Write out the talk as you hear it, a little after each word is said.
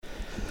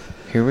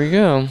Here we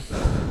go.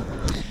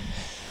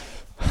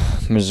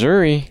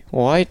 Missouri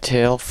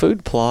whitetail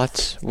food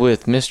plots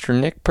with Mr.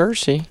 Nick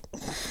Percy.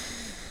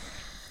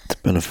 It's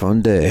been a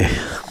fun day.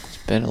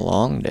 It's been a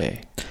long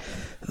day.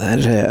 That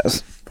it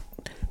has.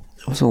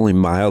 It was only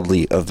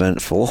mildly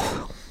eventful.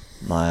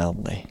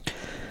 Mildly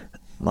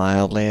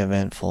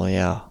eventful,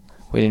 yeah.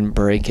 We didn't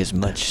break as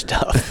much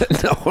stuff.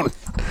 No,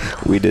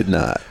 we did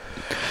not.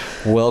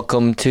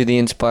 Welcome to the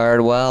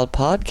Inspired Wild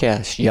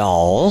podcast,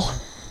 y'all.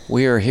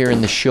 We are here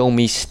in the Show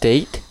Me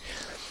State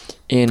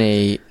in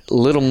a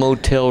little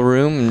motel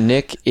room.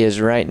 Nick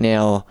is right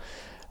now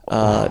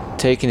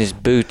taking his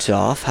boots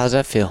off. How's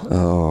that feel?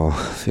 Oh,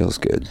 feels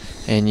good.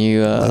 And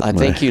you, I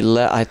think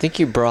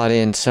you brought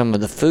in some of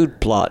the food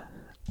plot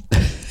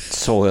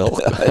soil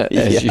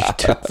as you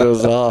took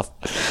those off.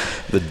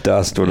 The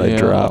dust when I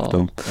dropped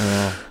them.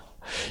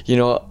 You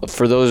know,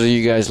 for those of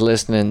you guys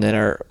listening that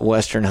are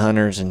Western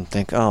hunters and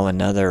think, oh,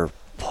 another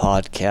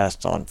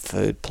podcast on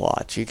food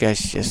plots, you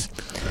guys just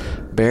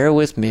bear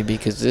with me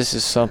because this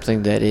is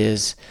something that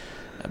is,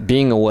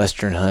 being a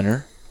Western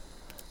hunter,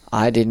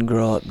 I didn't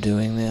grow up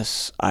doing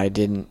this. I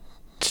didn't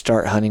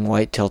start hunting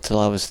whitetail till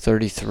I was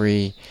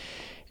 33.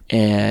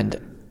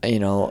 And, you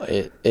know,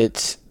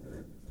 it's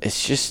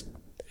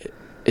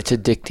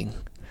addicting.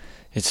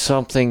 It's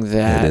something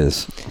that it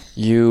is.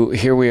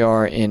 Here we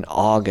are in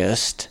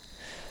August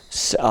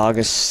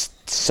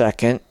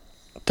 2nd,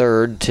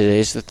 3rd,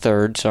 today's the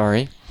 3rd,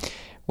 sorry.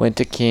 Went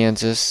to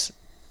Kansas,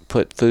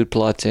 put food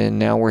plots in,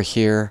 now we're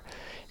here.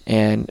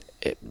 And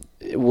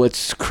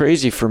what's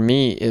crazy for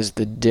me is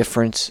the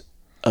difference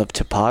of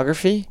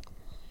topography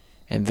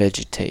and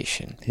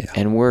vegetation. Yeah.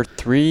 And we're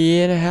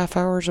 3.5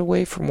 hours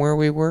away from where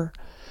we were.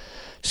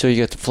 So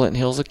you got the Flint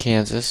Hills of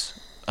Kansas.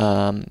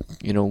 You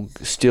know,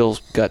 still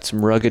got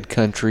some rugged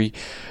country,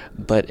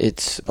 but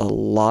it's a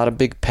lot of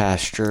big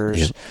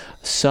pastures,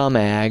 some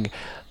ag,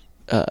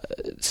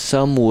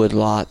 some wood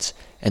lots,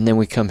 and then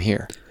we come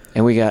here.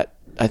 And we got,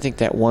 I think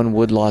that one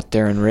wood lot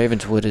there in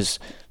Ravenswood is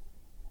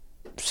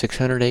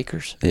 600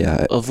 acres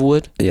of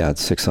wood. Yeah,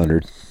 it's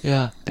 600.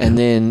 Yeah. And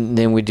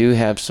then we do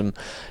have some,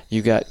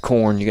 you got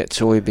corn, you got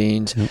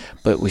soybeans,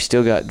 but we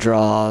still got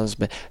draws,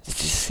 but it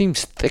just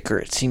seems thicker.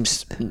 It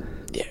seems,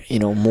 you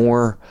know,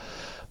 more...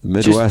 The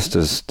Midwest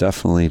is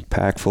definitely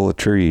packed full of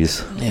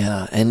trees.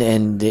 Yeah,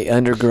 and the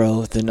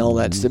undergrowth and all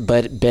that stuff,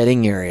 but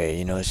bedding area,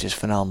 you know, it's just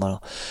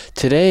phenomenal.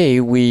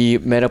 Today we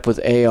met up with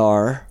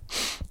AR.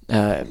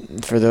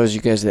 For those of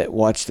you guys that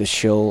watch the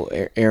show,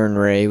 Aaron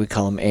Ray, we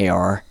call him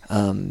AR.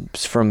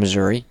 He's from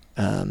Missouri.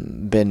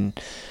 We've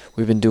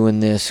been doing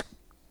this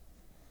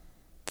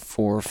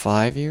for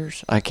 5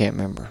 years. I can't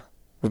remember.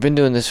 We've been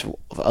doing this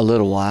a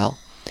little while,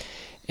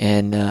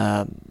 and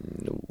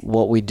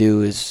what we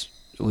do is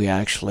we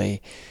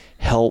actually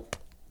help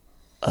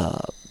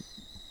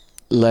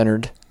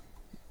Leonard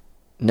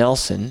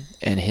Nelson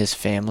and his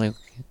family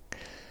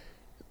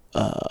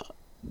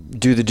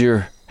do the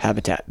deer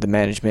habitat, the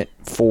management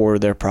for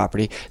their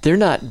property. They're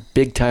not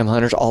big-time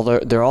hunters, although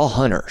they're all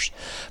hunters,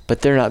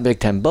 but they're not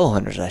big-time bow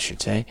hunters, I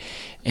should say.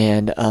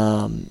 And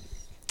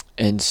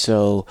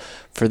so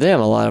for them,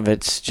 a lot of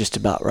it's just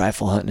about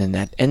rifle hunting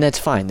and that's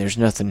fine. There's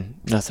nothing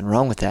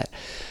wrong with that.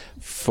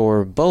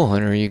 For bow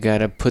hunter, you got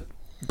to put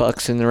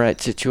bucks in the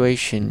right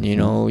situation, you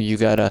know, you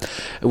gotta,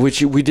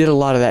 which we did a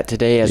lot of that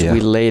today as we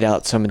laid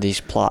out some of these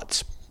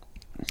plots.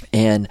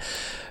 And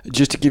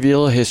just to give you a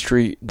little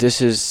history, this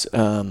is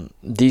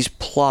these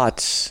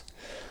plots,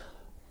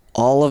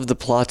 all of the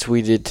plots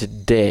we did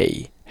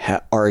today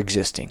are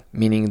existing,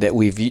 meaning that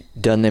we've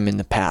done them in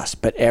the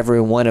past, but every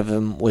one of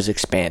them was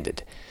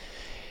expanded.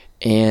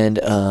 And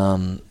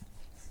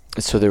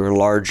so they were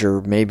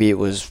larger. Maybe it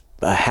was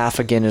a half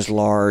again as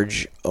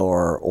large,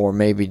 or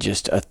maybe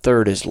just a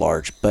third as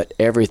large, but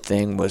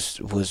everything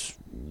was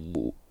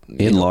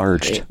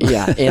enlarged.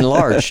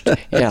 Enlarged.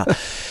 Yeah.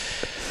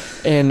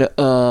 And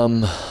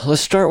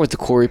let's start with the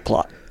Quarry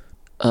plot.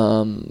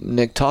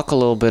 Nick, talk a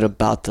little bit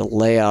about the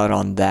layout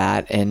on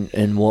that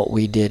and what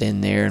we did in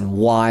there and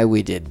why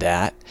we did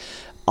that.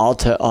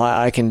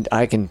 I can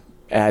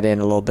add in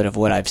a little bit of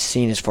what I've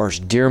seen as far as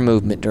deer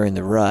movement during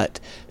the rut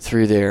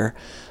through there.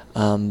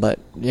 But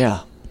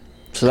yeah.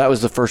 So that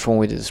was the first one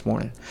we did this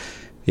morning.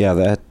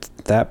 Yeah,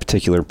 that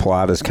particular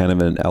plot is kind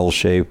of an L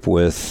shape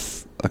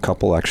with a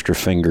couple extra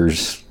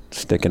fingers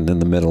sticking in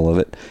the middle of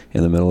it,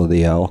 in the middle of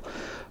the L.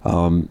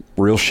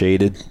 Real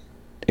shaded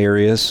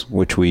areas,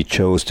 which we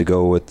chose to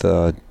go with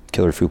the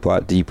killer food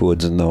plot, deep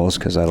woods in those,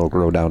 because that'll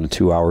grow down to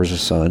 2 hours of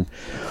sun.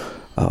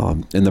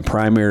 In the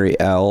primary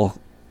L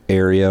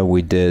area,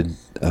 we did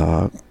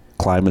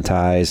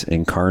climatize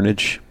and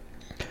carnage.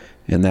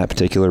 In that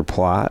particular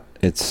plot,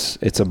 it's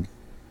a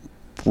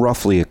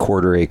roughly a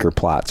 1/4 acre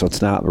plot, so it's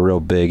not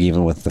real big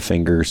even with the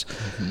fingers,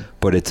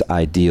 but it's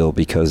ideal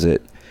because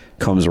it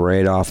comes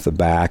right off the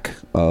back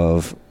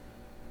of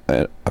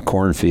a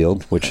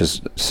cornfield, which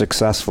is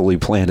successfully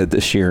planted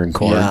this year in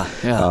corn.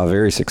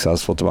 Very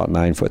successful. It's about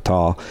 9 foot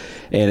tall,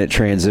 and it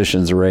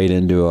transitions right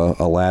into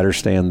a ladder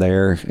stand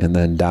there, and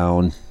then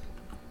down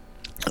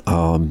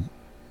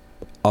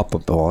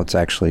it's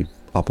actually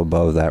up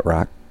above that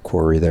rock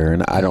quarry there,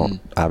 and I don't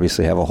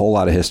obviously have a whole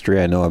lot of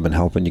history. I know I've been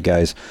helping you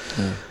guys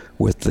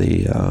with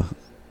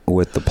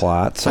the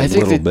plots a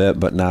little bit,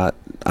 but not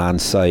on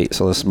site.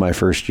 So this is my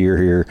first year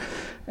here,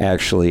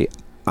 actually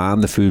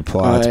on the food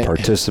plots,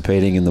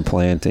 participating in the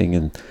planting,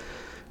 and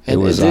it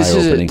was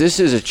eye-opening. This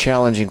is a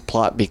challenging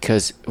plot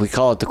because we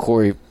call it the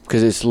quarry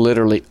because it's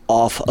literally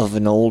off of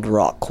an old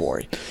rock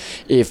quarry.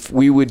 If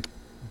we would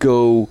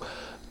go,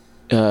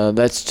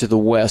 that's to the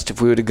west.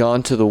 If we would have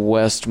gone to the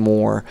west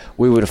more,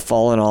 we would have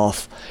fallen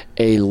off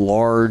a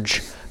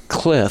large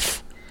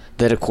cliff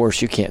that, of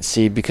course, you can't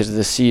see because of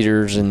the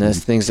cedars and the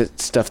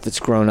stuff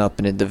that's grown up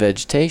in the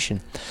vegetation.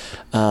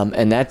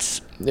 And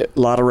that's a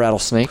lot of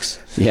rattlesnakes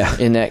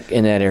in that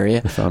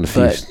area. I found a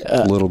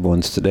few little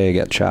ones today,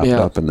 got chopped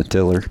up in the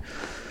tiller.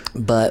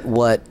 But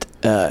what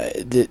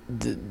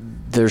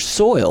there's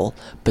soil,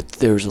 but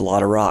there's a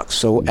lot of rocks.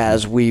 So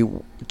as we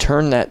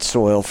turn that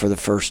soil for the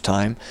first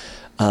time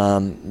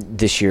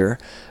this year,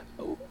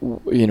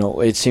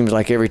 it seems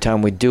like every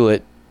time we do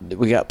it,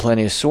 we got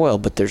plenty of soil,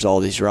 but there's all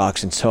these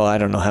rocks. And so I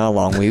don't know how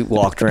long we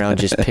walked around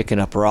just picking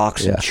up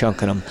rocks and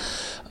chunking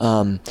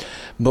them.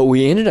 But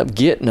we ended up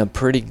getting a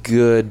pretty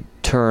good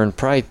turn,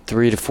 probably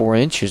 3 to 4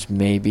 inches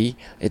maybe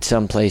at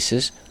some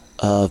places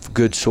of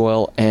good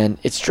soil, and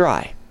it's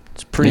dry.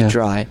 It's pretty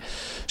dry.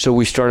 So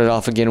we started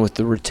off again with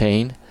the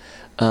retain,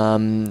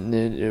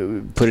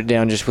 put it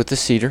down just with the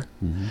cedar,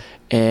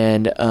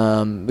 and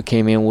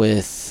came in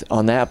with,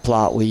 on that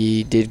plot,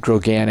 we did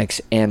Groganics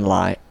and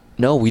lime.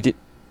 No, we didn't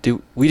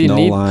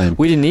need lime.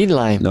 We didn't need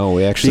lime. No,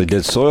 we actually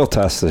did soil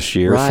tests this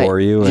year for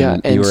you,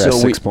 and you were at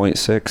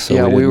 6.6.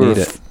 So we were need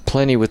it.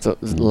 Plenty with the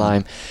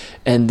lime,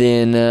 and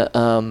then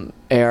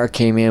AR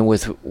came in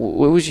with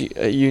what was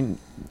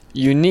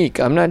unique.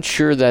 I'm not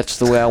sure that's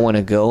the way I want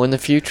to go in the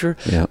future.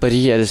 But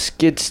he had a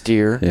skid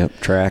steer.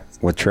 Track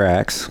with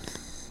tracks,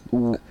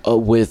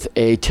 with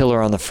a tiller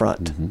on the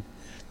front.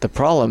 The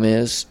problem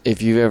is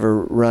if you've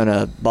ever run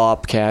a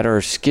bobcat or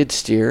a skid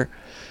steer,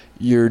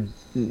 you're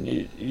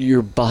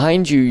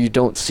behind you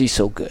don't see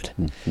so good.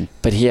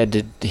 But he had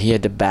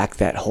to back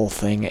that whole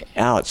thing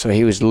out, so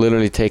he was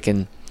literally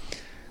taking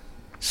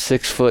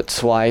 6-foot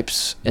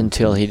swipes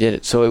until he did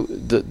it. So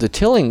the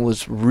tilling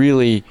was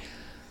really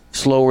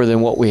slower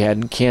than what we had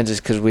in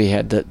Kansas because we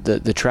had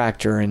the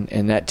tractor,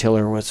 and that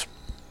tiller was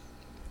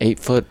 8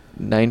 foot,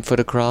 9 foot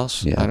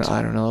across.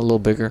 I don't know, a little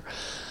bigger.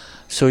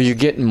 So you're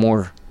getting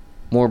more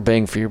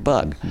bang for your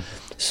buck.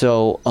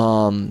 So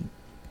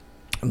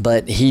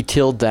but he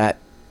tilled that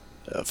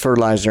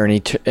fertilizer, and he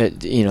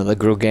the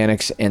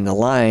Groganics and the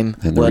lime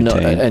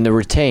and the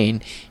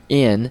retain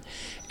in,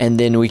 and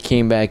then we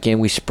came back in,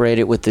 we sprayed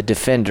it with the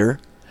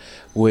Defender,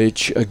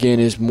 which again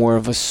is more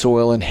of a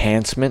soil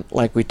enhancement,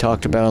 like we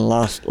talked about on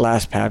last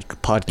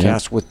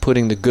podcast, with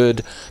putting the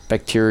good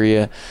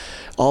bacteria,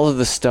 all of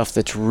the stuff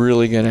that's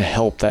really going to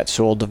help that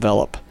soil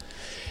develop.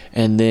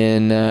 And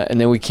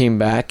then we came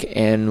back,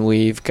 and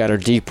we've got our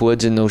deep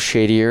woods in those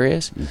shady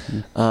areas.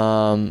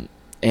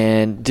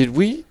 And did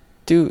we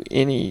do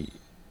any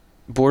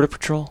Border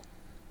Patrol?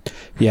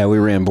 Yeah, we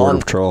ran Border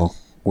Patrol.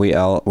 We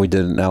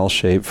did an L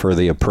shape for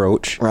the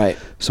approach. Right.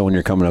 So when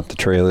you're coming up the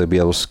trail, you'll be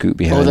able to scoot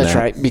behind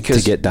because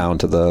to get down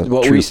to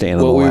the tree stand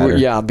of the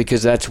ladder.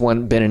 Because that's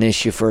been an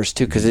issue for us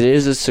too, because it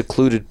is a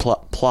secluded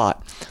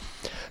plot.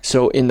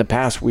 So in the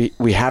past,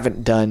 we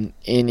haven't done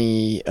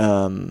any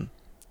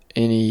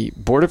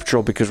Border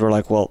Patrol because we're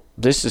like, well,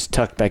 this is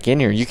tucked back in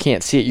here. You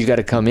can't see it. You got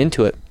to come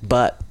into it.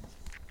 But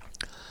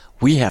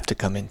we have to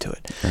come into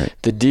it. Right.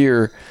 The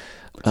deer,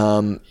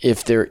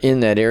 if they're in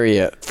that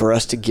area, for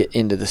us to get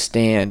into the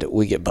stand,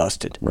 we get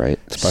busted. Right.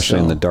 Especially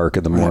in the dark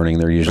of the morning,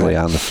 they're usually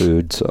on the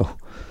food.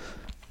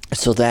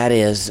 So that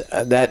is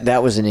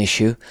that was an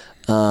issue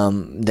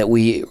that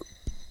we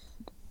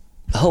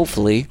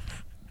hopefully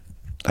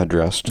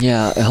addressed.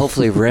 Yeah,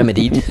 hopefully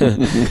remedied.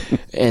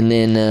 and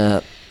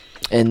then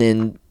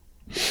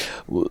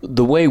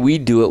the way we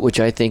do it,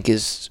 which I think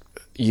is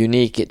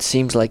unique, it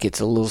seems like it's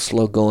a little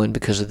slow going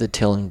because of the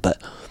tilling,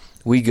 but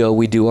we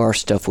do our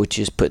stuff, which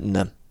is putting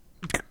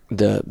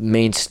the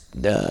main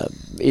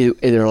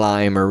either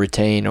lime or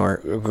retain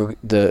or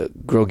the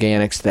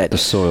Groganics, that the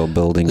soil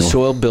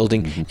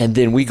building, and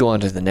then we go on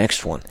to the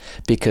next one,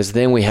 because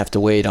then we have to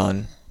wait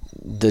on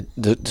the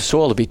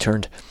soil to be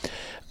turned.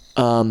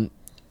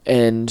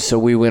 And so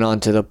we went on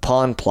to the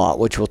pond plot,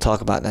 which we'll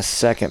talk about in a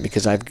second,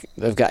 because I've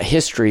got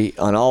history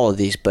on all of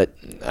these, but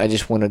I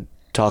just want to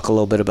talk a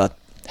little bit about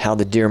how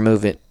the deer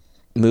move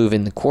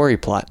in the quarry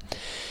plot.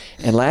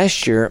 And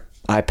last year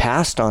I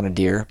passed on a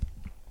deer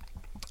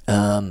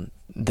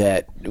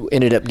that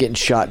ended up getting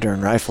shot during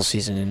rifle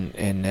season,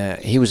 and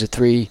he was a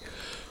 3.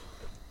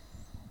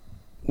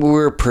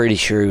 We're pretty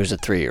sure he was a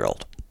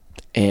 3-year-old,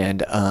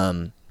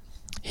 and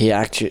he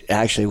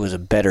actually was a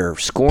better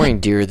scoring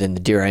deer than the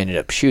deer I ended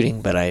up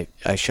shooting, but I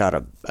shot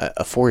a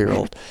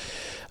 4-year-old,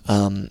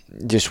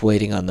 just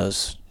waiting on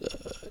those,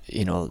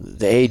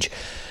 the age.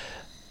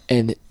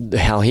 And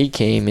how he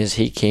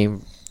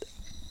came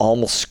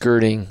almost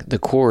skirting the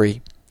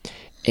quarry,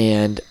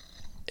 and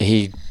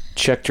he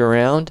checked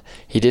around.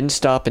 He didn't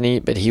stop and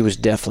eat, but he was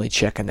definitely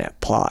checking that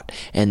plot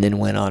and then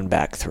went on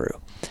back through.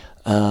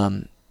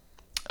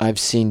 I've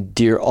seen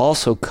deer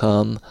also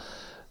come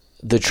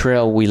the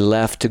trail we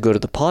left to go to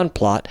the pond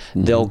plot.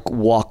 They'll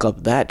walk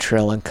up that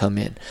trail and come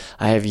in.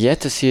 I have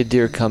yet to see a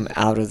deer come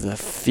out of the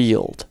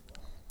field.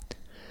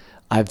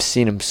 I've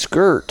seen them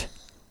skirt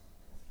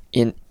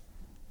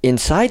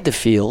inside the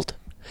field,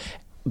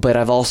 but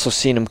I've also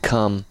seen them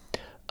come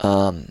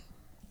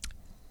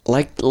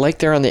like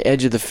they're on the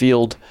edge of the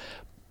field,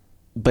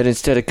 but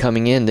instead of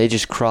coming in, they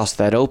just crossed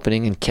that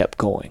opening and kept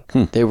going.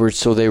 They were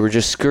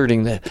just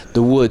skirting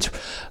the woods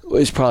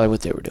is probably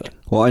what they were doing.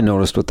 Well, I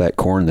noticed with that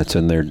corn that's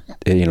in there,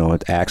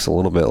 it acts a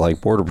little bit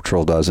like Border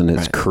Patrol does, and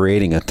it's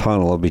creating a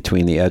tunnel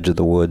between the edge of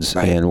the woods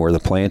and where the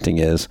planting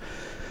is.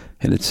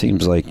 And it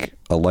seems like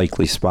a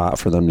likely spot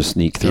for them to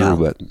sneak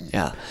through.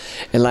 Yeah.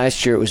 And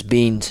last year it was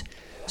beans.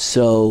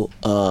 So,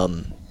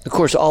 of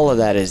course, all of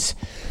that is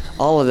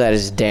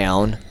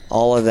down.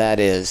 All of that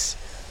is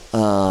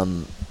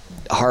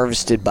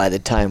harvested by the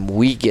time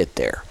we get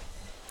there.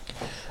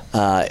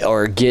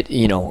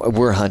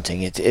 We're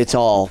hunting. It's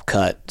all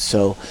cut.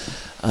 So,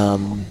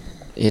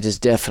 it is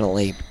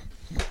definitely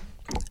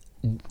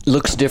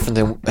looks different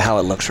than how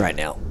it looks right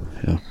now.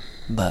 Yeah.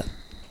 But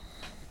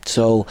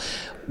so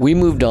we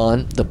moved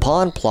on. The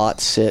pond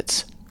plot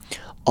sits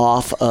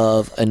off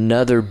of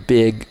another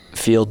big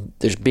field.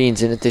 There's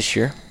beans in it this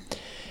year.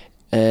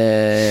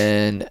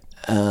 And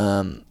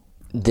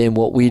then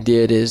what we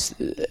did is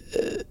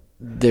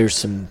there's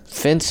some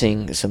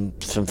fencing, some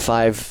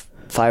five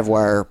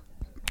wire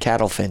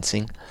cattle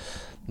fencing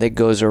that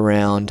goes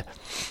around.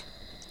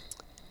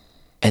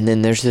 And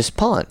then there's this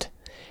pond.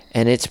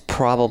 And it's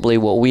probably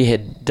what we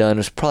had done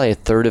was probably a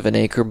third of an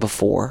acre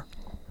before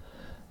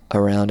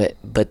around it,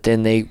 but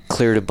then they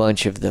cleared a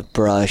bunch of the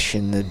brush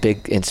and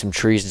some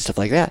trees and stuff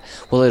like that.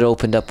 Well, it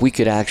opened up. We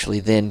could actually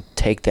then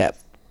take that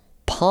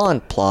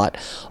pond plot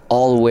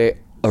all the way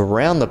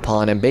around the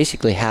pond and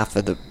basically half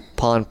of the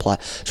pond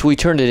plot. So we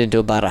turned it into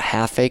about a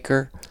half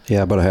acre.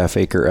 Yeah, about a half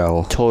acre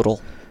L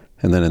total.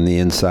 And then in the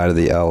inside of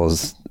the L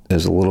is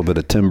a little bit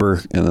of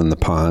timber, and then the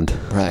pond.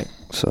 Right.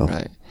 So.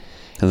 Right.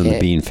 And then the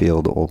bean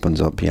field opens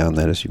up beyond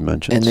that, as you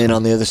mentioned. And then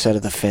on the other side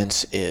of the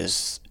fence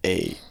is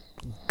a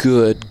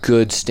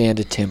good stand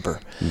of timber,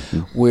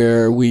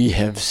 where we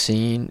have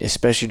seen,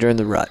 especially during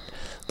the rut,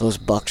 those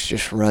bucks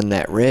just run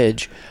that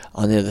ridge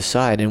on the other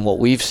side. And what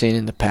we've seen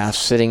in the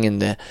past,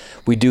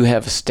 we do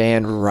have a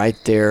stand right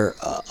there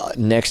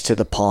next to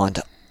the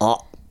pond,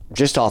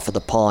 just off of the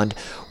pond,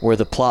 where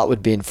the plot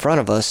would be in front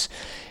of us,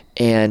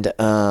 and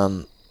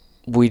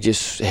we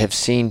just have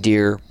seen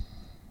deer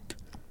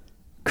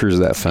cruise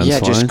that fence line? Yeah,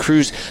 just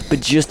cruise, but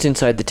just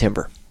inside the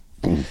timber.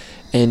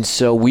 And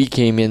so we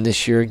came in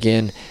this year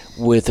again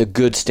with a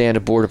good stand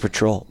of Border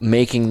Patrol,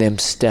 making them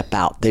step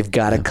out. They've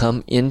got to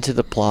come into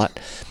the plot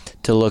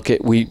to look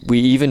at. We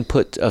even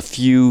put a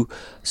few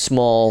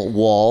small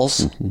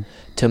walls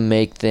to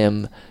make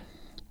them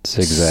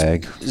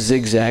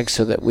zigzag,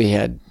 so that we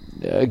had,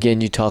 again,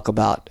 you talk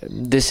about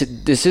this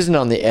isn't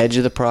on the edge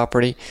of the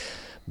property,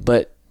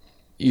 but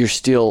you're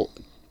still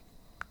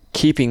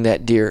keeping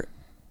that deer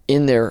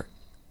in there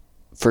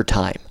for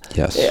time.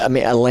 Yes. I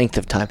mean, a length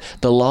of time.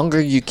 The longer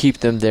you keep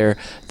them there,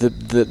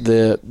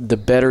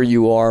 the better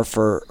you are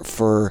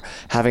for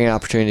having an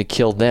opportunity to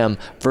kill them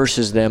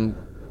versus them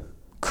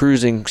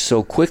cruising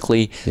so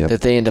quickly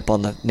that they end up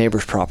on the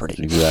neighbor's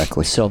property.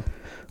 Exactly. So,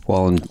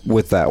 well, and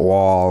with that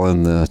wall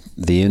and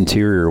the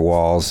interior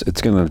walls,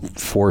 it's going to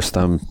force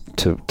them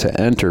to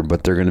enter,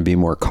 but they're going to be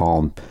more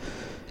calm.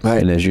 Right.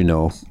 And as you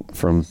know,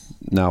 from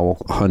now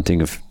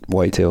hunting of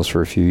whitetails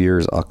for a few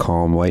years, a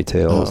calm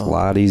whitetail is a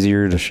lot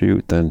easier to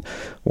shoot than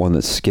one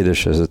that's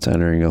skittish as it's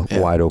entering a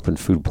wide open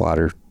food plot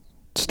or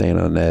staying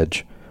on an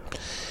edge.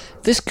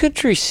 This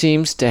country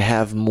seems to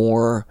have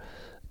more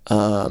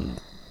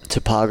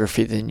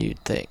topography than you'd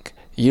think.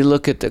 You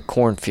look at the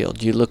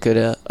cornfield, you look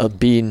at a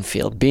bean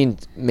field.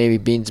 Bean's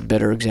a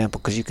better example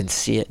because you can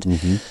see it.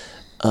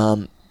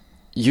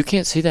 You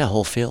can't see that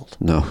whole field.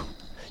 No.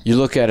 You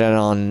look at it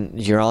on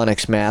your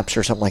Onyx maps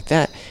or something like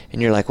that,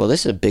 and you're like, well,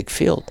 this is a big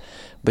field.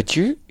 But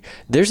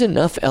there's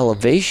enough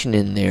elevation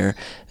in there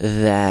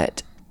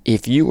that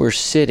if you were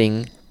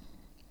sitting,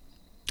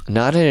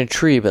 not in a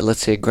tree, but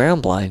let's say a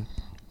ground blind,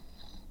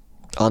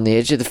 on the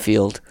edge of the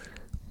field,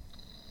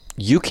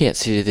 you can't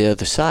see to the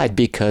other side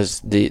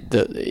because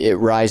it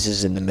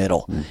rises in the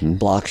middle,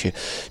 blocks you.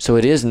 So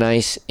it is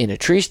nice in a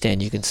tree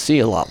stand. You can see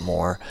a lot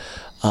more,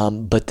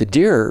 but the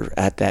deer are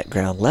at that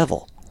ground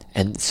level.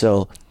 And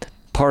so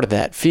part of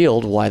that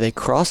field, why they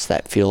cross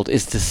that field,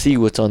 is to see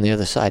what's on the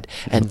other side.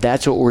 And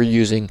that's what we're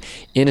using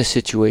in a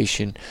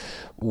situation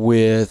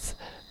with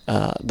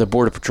the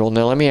Border Patrol.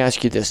 Now, let me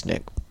ask you this,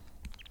 Nick.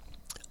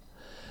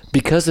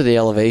 Because of the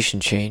elevation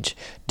change,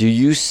 do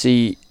you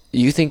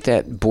think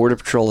that Border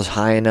Patrol is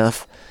high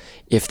enough?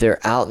 If they're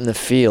out in the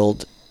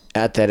field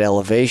at that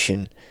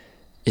elevation,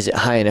 is it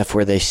high enough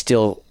where they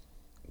still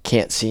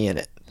can't see in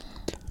it?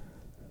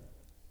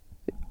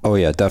 Oh,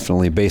 yeah,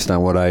 definitely. Based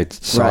on what I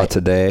saw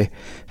today,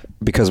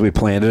 because we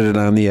planted it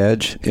on the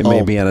edge, it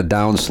may be on a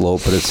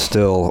downslope, but it's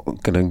still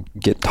going to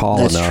get tall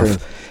enough. True.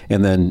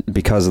 And then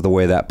because of the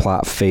way that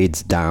plot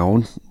fades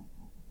down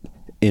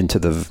into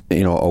the,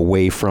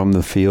 away from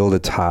the field,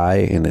 it's high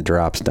and it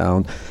drops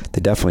down.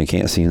 They definitely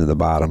can't see into the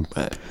bottom.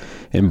 Right.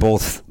 And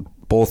both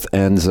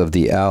ends of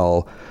the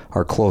L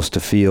are close to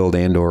field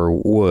and or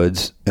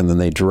woods, and then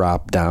they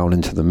drop down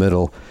into the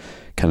middle,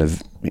 kind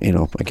of,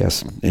 I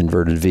guess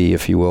inverted V,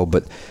 if you will,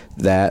 but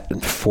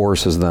that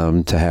forces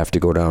them to have to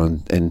go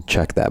down and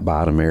check that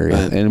bottom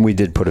area. Right. And we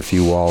did put a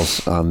few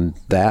walls on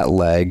that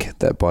leg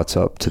that butts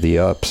up to the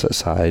opposite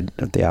side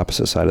of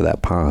that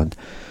pond.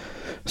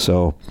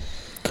 So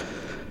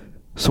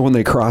when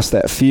they cross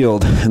that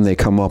field and they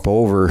come up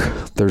over,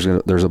 there's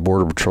a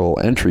Border Patrol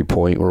entry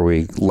point where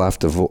we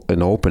left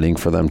an opening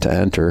for them to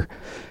enter.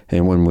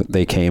 And when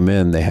they came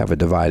in, they have a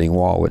dividing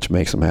wall, which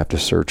makes them have to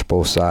search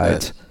both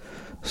sides.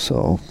 Right.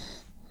 So,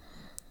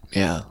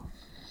 yeah,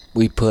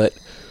 we put.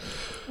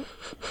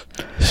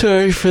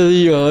 Sorry for the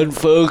yawn,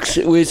 folks.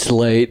 It's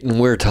late and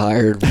we're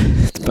tired.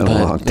 It's been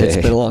a long day. It's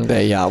been a long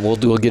day. Yeah,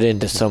 we'll get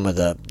into some of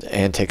the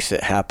antics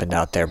that happened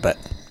out there, but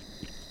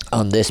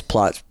on this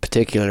plot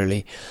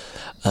particularly.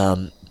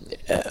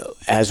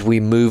 As we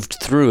moved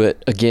through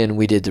it, again,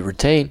 we did the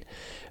retain.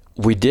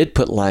 We did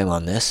put lime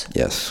on this.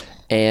 Yes.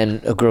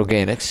 And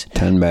Groganics.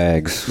 10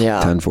 bags.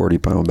 Yeah. 10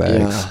 40-pound bags.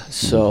 Yeah.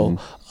 So,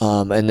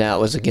 and that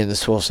was, again, the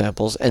soil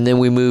samples. And then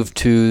we moved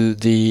to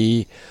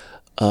the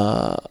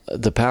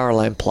power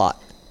line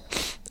plot.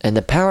 And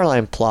the power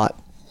line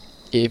plot,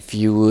 if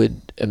you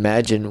would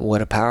imagine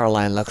what a power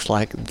line looks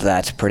like,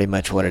 that's pretty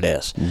much what it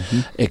is. Mm-hmm.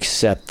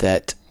 Except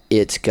that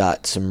it's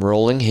got some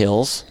rolling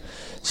hills.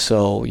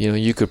 So,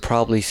 you could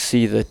probably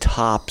see the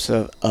tops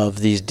of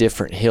these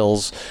different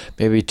hills,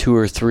 maybe 2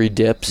 or 3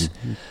 dips.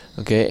 Mm-hmm.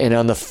 Okay. And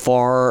on the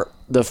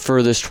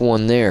furthest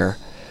one there,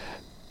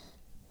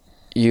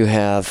 you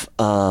have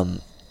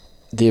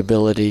the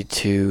ability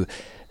to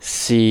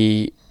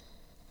see,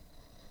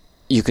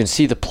 you can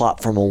see the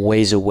plot from a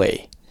ways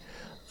away.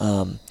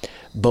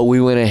 But we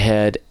went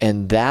ahead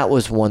and that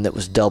was one that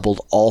was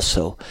doubled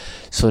also.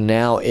 So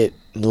now it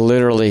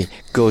literally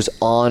goes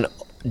on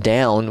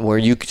down where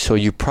you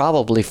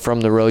probably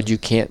from the road you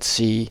can't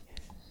see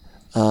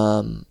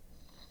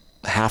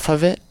half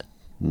of it.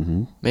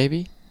 Mm-hmm.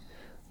 Maybe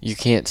you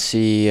can't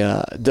see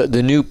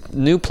the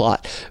new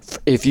plot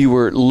if you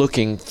were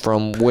looking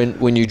from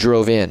when you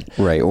drove in.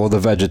 Right. Well, the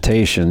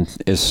vegetation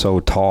is so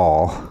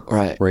tall.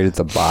 Right at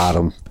the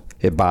bottom,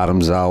 it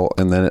bottoms out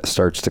and then it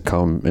starts to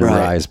come and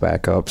rise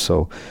back up.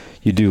 So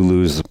you do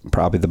lose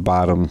probably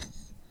bottom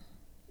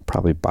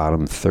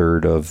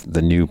third of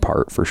the new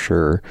part for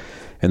sure.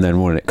 And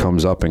then when it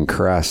comes up and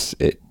crests,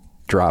 it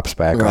drops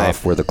back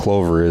off where the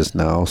clover is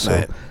now.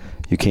 So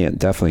you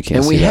definitely can't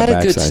and see we that had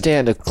a good backside.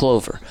 stand of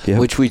clover,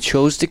 which we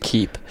chose to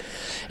keep.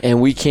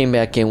 And we came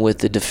back in with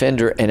the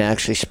Defender and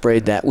actually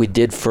sprayed that. We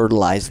did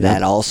fertilize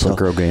that also.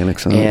 Put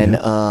Groganics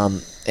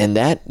on and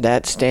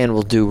that stand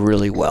will do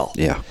really well.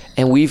 Yeah.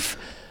 And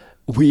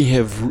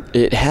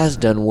it has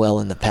done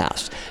well in the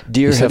past.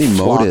 Deer have he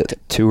flocked. mowed it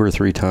 2 or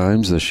 3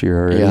 times this year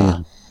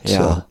already.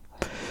 Yeah.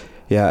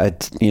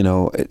 So,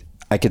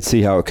 I could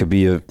see how it could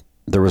be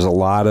there was a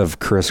lot of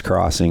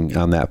crisscrossing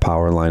on that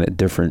power line at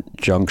different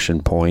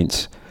junction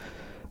points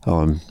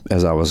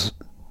as I was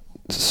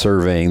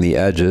surveying the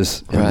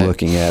edges and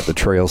looking at the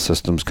trail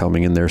systems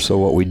coming in there. So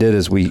what we did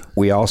is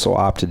we also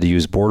opted to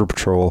use Border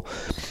Patrol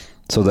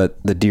so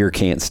that the deer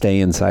can't stay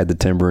inside the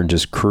timber and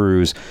just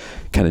cruise,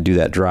 kind of do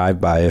that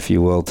drive-by, if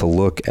you will, to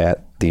look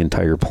at the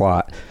entire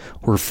plot.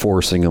 We're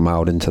forcing them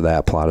out into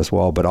that plot as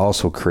well, but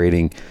also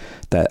creating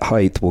that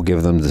height will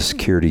give them the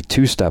security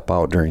to step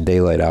out during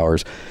daylight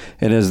hours.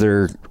 And as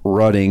they're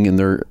rutting and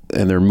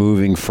they're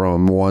moving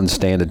from one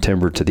stand of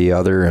timber to the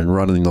other and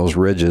running those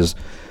ridges,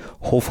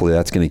 hopefully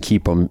that's going to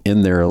keep them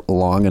in there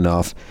long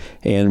enough.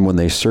 And when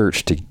they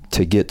search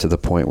to get to the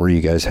point where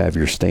you guys have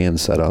your stand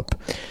set up.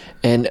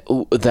 And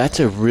that's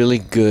a really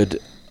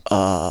good,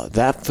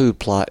 that food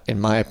plot,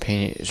 in my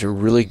opinion, is a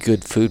really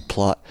good food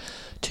plot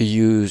to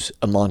use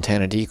a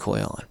Montana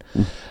decoy on.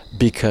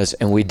 Because,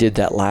 and we did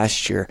that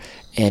last year,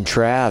 and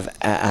Trav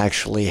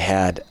actually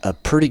had a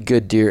pretty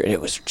good deer, and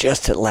it was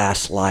just at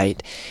last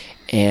light,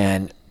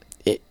 and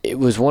it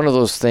was one of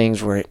those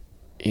things where,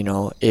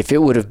 if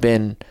it would have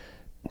been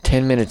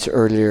 10 minutes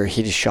earlier,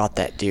 he'd have shot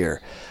that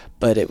deer,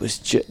 but it was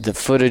the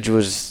footage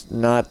was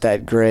not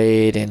that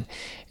great, and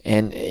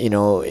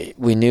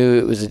we knew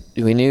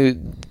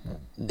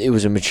it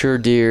was a mature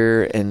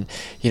deer, and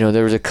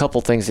there was a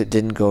couple things that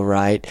didn't go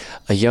right.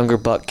 A younger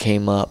buck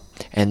came up,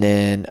 and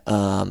then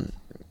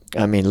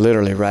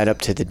literally right up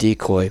to the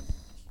decoy,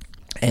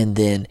 and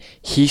then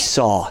he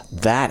saw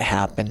that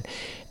happen,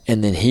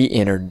 and then he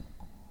entered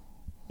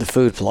the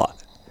food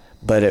plot.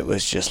 But it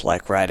was just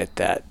like right at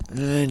that,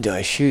 do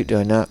I shoot, do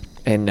I not?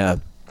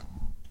 And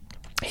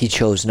he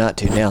chose not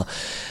to. Now,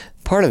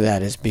 part of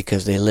that is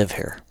because they live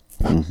here.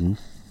 Mm-hmm.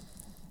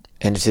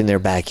 And it's in their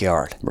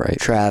backyard. Right.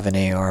 Trav and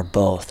AR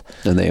both.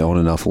 And they own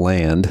enough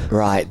land.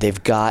 Right.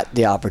 They've got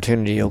the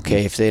opportunity.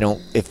 Okay, if they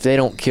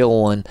don't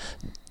kill one,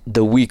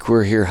 the week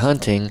we're here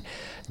hunting,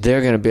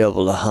 they're going to be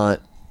able to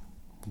hunt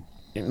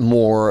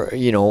more,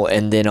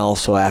 and then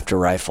also after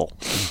rifle.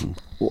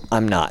 Well,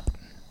 I'm not.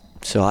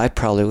 So I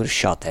probably would have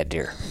shot that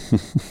deer.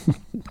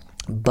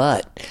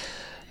 But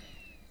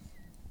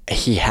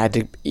he had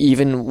to,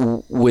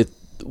 even with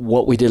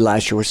what we did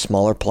last year with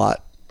smaller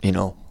plot,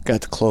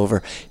 got the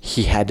clover,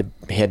 he had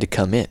to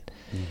come in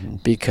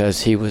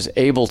because he was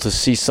able to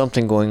see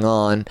something going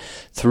on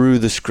through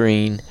the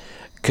screen,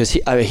 because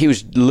he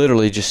was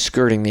literally just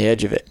skirting the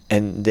edge of it,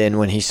 and then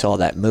when he saw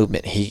that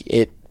movement,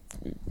 he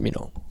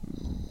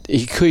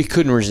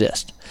couldn't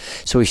resist.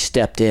 So he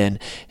stepped in,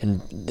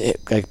 and it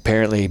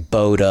apparently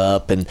bowed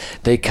up, and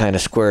they kind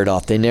of squared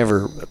off. They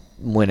never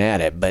went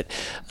at it, but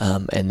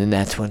and then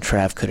that's when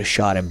Trav could have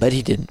shot him, but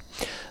he didn't.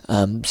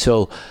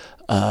 So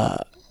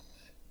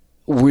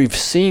we've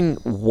seen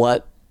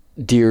what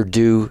deer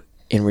do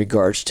in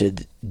regards to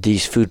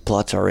these food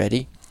plots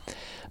already.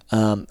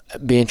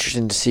 Be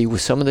interesting to see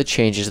with some of the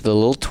changes, the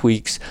little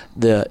tweaks,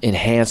 the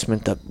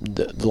enhancement,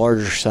 the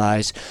larger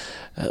size.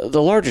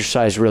 The larger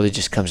size really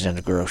just comes down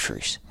to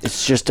groceries.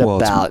 It's just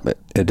about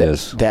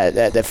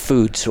that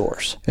food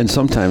source. And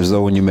sometimes,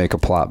 though, when you make a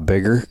plot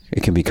bigger,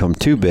 it can become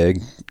too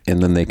big,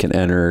 and then they can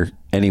enter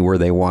anywhere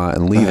they want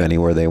and leave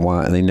anywhere they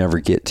want, and they never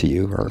get to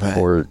you,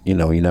 or you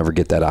never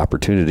get that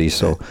opportunity.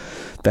 So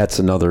that's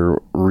another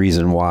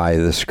reason why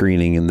the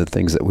screening and the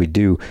things that we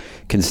do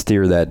can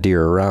steer that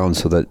deer around,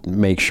 so that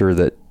make sure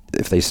that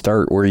if they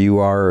start where you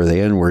are or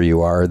they end where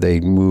you are, they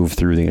move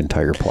through the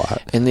entire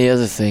plot. And the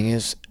other thing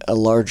is, a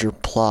larger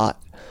plot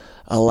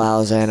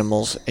allows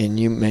animals, and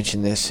you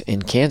mentioned this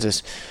in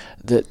Kansas,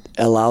 that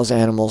allows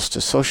animals to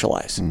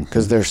socialize,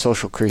 because they're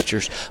social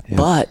creatures,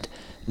 but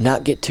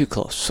not get too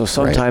close. So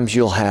sometimes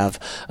you'll have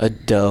a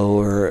doe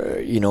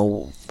or,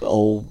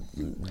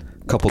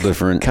 couple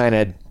different kind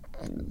of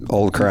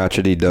old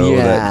crotchety doe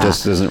that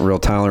just isn't real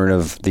tolerant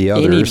of the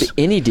others.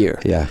 Any deer.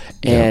 Yeah.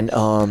 And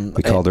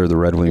we called her the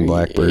red-winged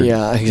blackbird.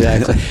 Yeah,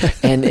 exactly.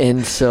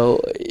 and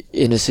so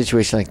in a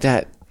situation like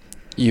that,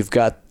 you've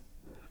got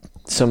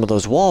some of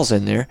those walls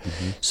in there,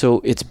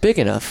 so it's big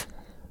enough.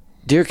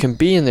 Deer can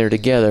be in there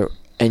together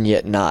and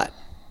yet not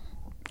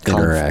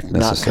interact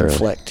necessarily.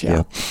 Not conflict.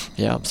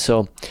 Yeah.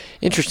 So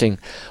interesting.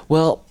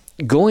 Well,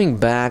 going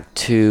back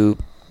to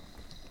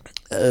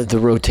the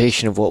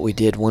rotation of what we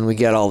did when we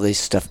got all this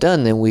stuff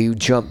done, then we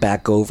jumped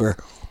back over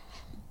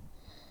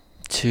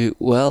to,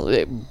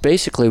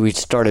 basically we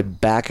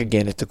started back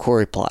again at the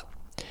quarry plot,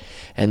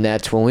 and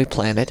that's when we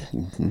planted.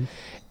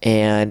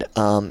 And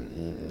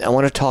I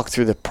want to talk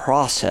through the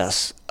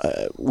process,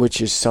 which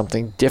is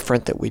something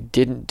different that we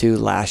didn't do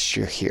last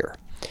year here.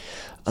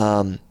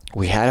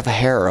 We had a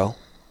harrow,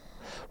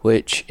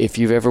 which if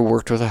you've ever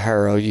worked with a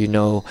harrow,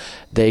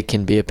 they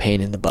can be a pain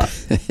in the butt.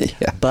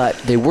 But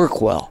they work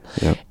well.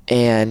 Yep.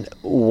 And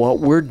what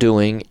we're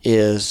doing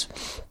is,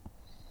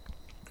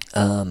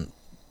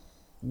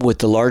 with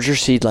the larger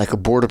seed, like a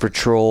Border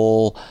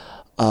Patrol,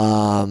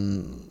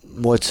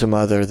 what's some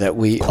other that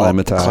we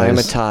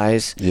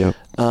climatize. Yep.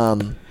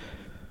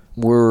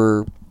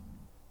 We're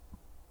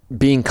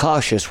being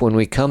cautious when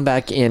we come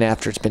back in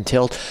after it's been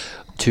tilled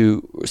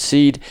to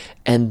seed,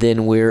 and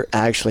then we're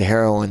actually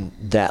harrowing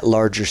that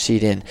larger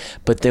seed in.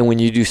 But then when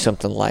you do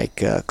something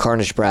like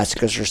Carnage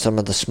brassicas or some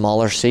of the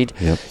smaller seed,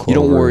 you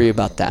don't worry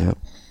about that.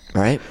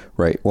 Right?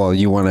 Right. Well,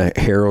 you want a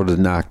harrow to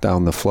knock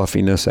down the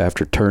fluffiness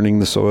after turning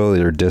the soil,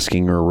 either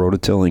disking or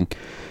rototilling.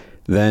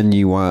 Then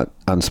you want,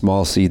 on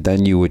small seed,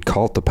 then you would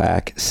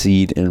cultipack,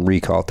 seed, and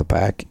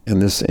recultipack. In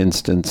this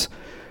instance,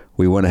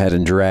 we went ahead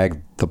and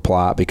dragged the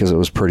plot because it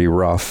was pretty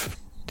rough.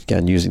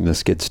 Again, using the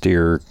skid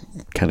steer,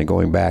 kind of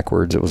going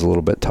backwards, it was a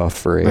little bit tough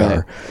for AR.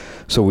 Right.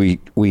 So we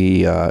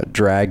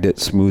dragged it,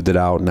 smoothed it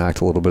out, knocked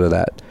a little bit of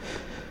that,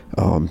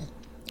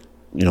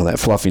 that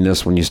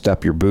fluffiness when you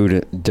step your boot,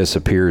 it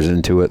disappears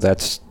into it.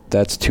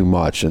 That's too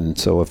much. And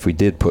so if we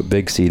did put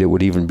big seed, it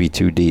would even be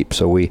too deep.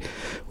 So we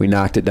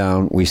knocked it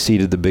down, we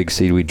seeded the big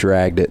seed, we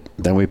dragged it,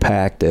 then we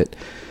packed it,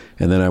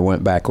 and then I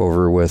went back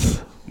over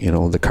with,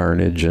 the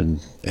Carnage and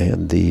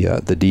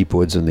the deep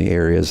woods in the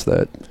areas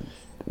that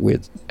we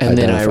had and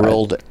identified. then I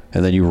rolled it.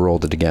 And then you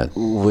rolled it again.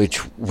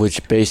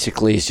 Which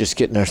basically is just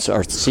getting our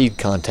seed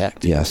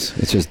contact. Yes,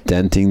 it's just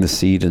denting the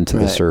seed into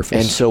the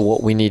surface. And so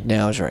what we need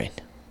now is rain.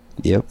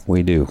 Yep,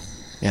 we do.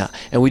 Yeah,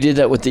 and we did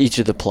that with each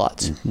of the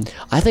plots.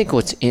 I think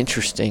what's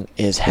interesting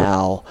is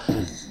how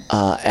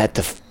at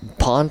the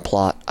pond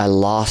plot, I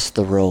lost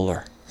the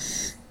roller.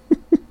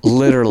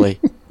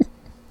 Literally.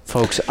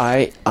 Folks,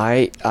 I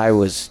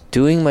was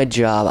doing my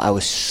job. I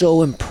was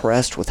so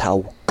impressed with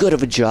how good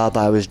of a job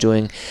I was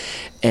doing.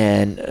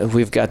 And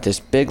we've got this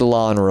big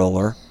lawn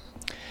roller.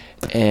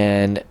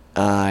 And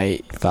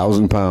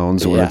 1,000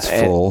 pounds when it's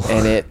full.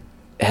 And it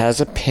has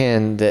a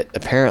pin that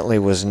apparently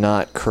was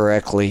not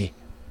correctly...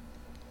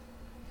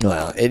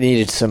 Well, it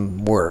needed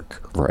some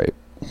work. Right.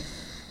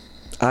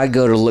 I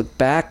go to look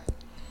back.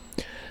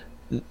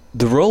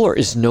 The roller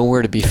is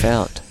nowhere to be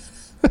found.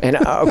 And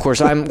of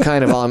course, I'm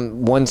kind of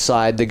on one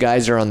side. The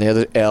guys are on the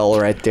other L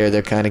right there.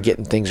 They're kind of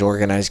getting things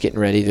organized, getting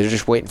ready. They're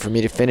just waiting for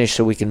me to finish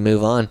so we can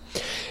move on.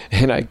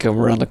 And I come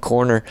around the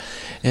corner,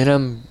 and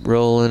I'm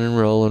rolling and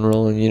rolling,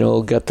 rolling. You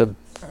know, got the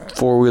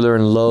four-wheeler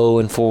and low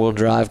and four-wheel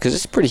drive because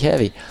it's pretty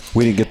heavy.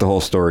 We didn't get the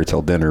whole story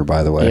till dinner,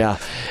 by the way. Yeah,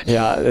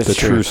 that's the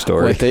true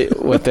story.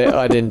 What they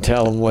I didn't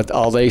tell them. What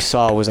all they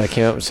saw was I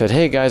came up and said,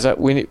 "Hey guys,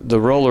 the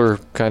roller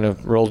kind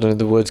of rolled into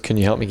the woods. Can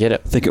you help me get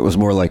it?" I think it was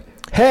more like,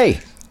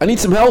 "Hey, I need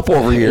some help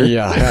over here."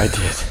 Yeah, I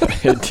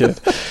did.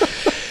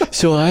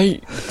 So I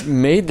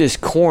made this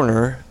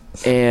corner,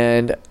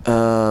 and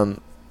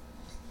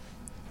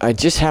I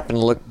just happened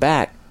to look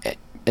back,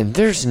 and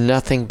there's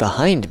nothing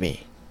behind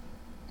me.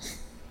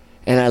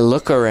 And I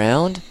look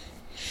around,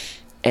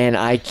 and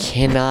I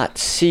cannot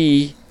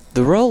see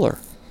the roller.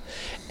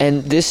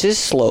 And this is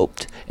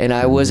sloped, and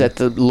I was at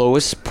the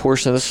lowest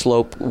portion of the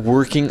slope,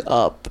 working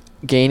up,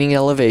 gaining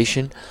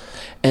elevation.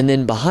 And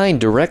then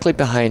directly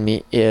behind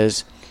me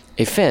is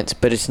a fence,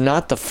 but it's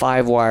not the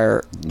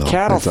 5-wire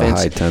cattle it's fence.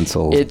 A high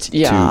tensile. It's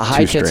a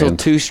high tensile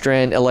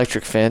 2-strand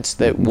electric fence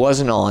that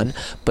wasn't on,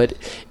 but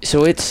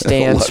so it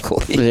stands.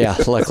 Luckily. Yeah,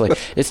 luckily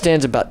it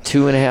stands about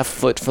 2.5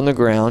 foot from the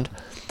ground,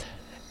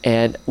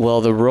 and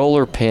the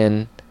roller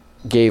pin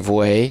gave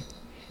way,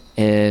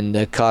 and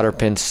the cotter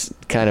pin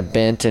kind of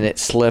bent, and it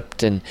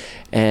slipped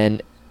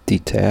and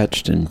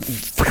detached and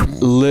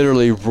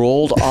literally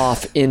rolled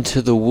off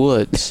into the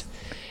woods,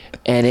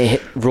 and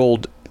it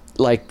rolled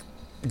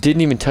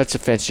didn't even touch the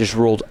fence, just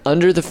rolled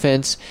under the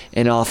fence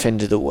and off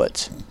into the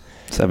woods.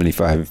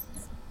 75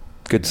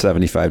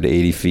 to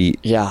 80 feet.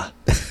 Yeah.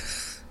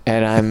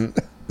 And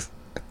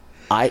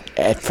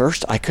at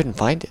first I couldn't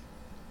find it.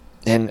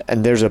 And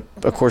there's of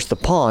course the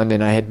pond,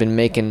 and I had been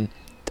making,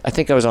 I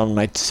think I was on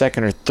my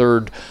second or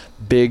third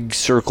big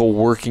circle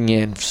working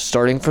in,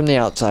 starting from the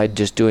outside,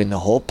 just doing the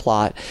whole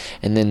plot,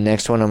 and then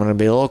next one I'm going to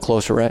be a little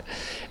closer at.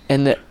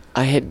 And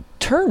I had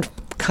turned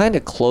kind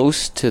of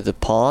close to the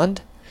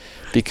pond,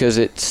 because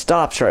it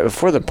stops right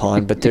before the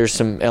pond, but there's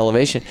some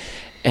elevation.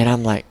 And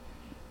I'm like,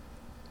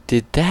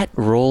 did that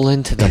roll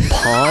into the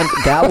pond?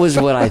 That was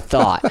what I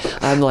thought.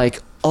 I'm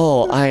like,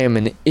 oh, I am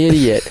an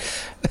idiot.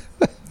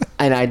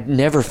 And I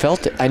never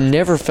felt it. I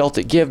never felt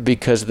it give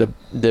because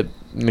the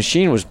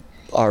machine was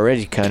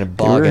already kind of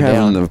bogging down. We were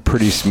having a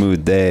pretty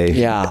smooth day.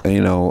 Yeah.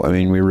 You know, I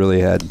mean, we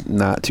really had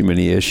not too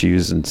many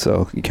issues, and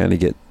so you kind of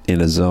get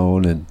in a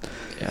zone and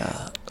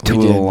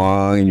tooling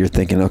along, and you're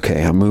thinking,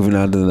 okay, I'm moving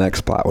on to the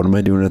next plot. What am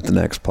I doing at the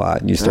next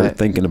plot? And you start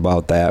thinking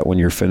about that when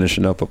you're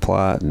finishing up a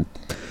plot. And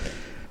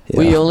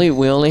we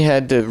only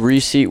had to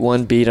reseat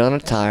one bead on a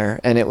tire,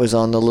 and it was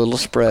on the little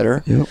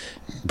spreader. Yep.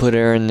 Put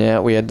air in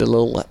that. We had the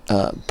little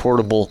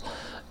portable,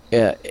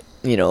 air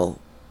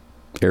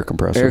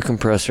compressor. Air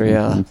compressor,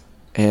 yeah.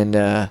 And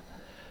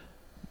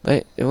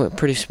it went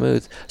pretty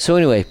smooth. So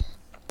anyway,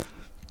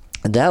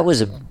 that was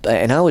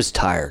and I was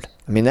tired.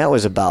 I mean, that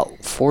was about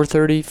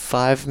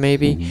 4:35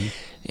 maybe,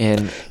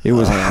 and it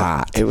was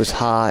hot. It was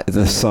hot.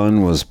 The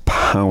sun was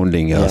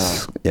pounding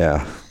us.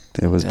 Yeah,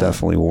 it was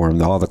definitely warm.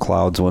 All the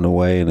clouds went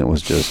away, and it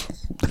was just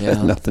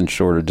nothing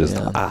short of just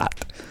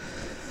hot.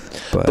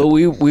 But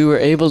we were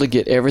able to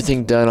get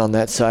everything done on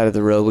that side of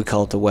the road. We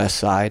call it the west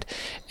side,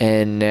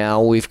 and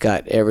now we've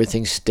got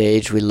everything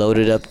staged. We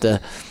loaded up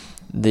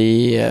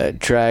the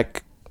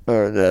track,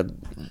 or the,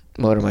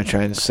 what am I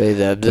trying to say?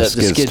 The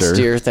skid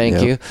steer.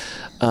 Thank you.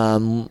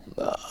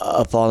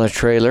 Up on the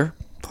trailer.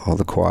 All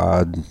the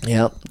quad.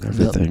 Yep.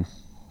 Everything.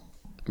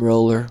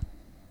 Roller.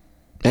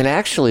 And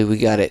actually, we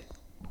got it.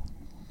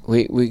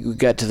 We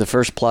got to the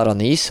first plot on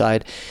the east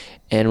side,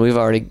 and we've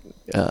already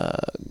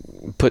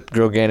put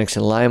Groganics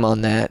and lime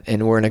on that,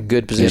 and we're in a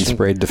good position. And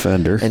sprayed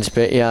Defender.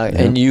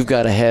 And you've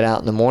got to head out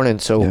in the morning,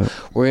 so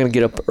we're going to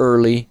get up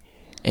early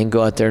and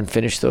go out there and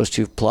finish those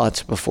two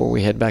plots before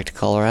we head back to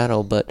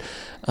Colorado. But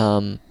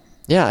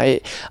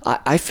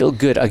I feel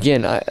good.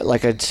 Again,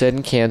 like I said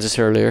in Kansas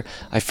earlier,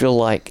 I feel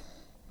like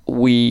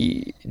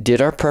we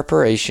did our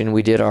preparation.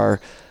 We did our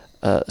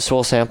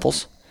soil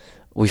samples.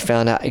 We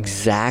found out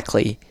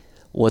exactly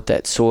what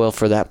that soil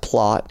for that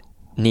plot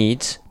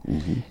needs,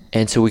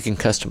 and so we can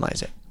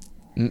customize it.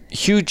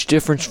 Huge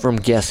difference from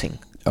guessing.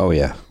 Oh,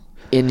 yeah.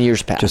 In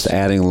years past. Just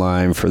adding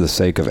lime for the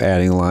sake of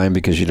adding lime,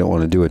 because you don't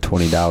want to do a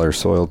 $20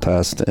 soil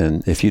test.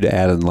 And if you'd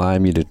added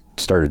lime, you'd have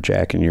started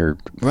jacking your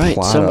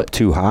plot up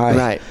too high.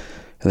 Right.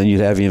 And then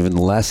you'd have even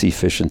less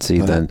efficiency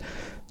than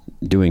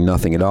doing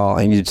nothing at all.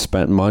 And you'd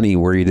spent money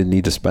where you didn't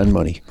need to spend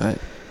money. Right.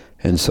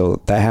 And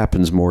so that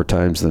happens more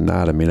times than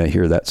not. I mean, I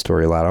hear that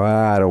story a lot.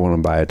 I don't want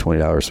to buy a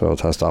 $20 soil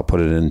test.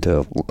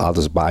 I'll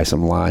just buy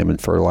some lime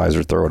and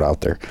fertilizer, throw it out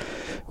there.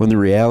 When the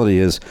reality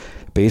is,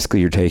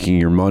 basically you're taking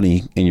your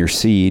money and your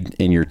seed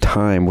and your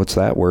time, what's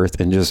that worth,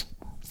 and just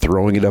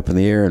throwing it up in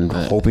the air and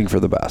hoping for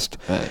the best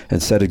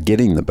instead of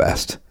getting the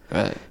best.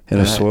 Right. And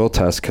a soil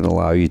test can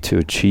allow you to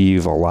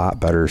achieve a lot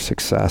better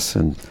success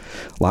and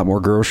a lot more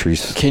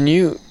groceries. Can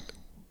you,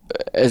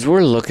 as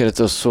we're looking at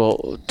those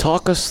soil,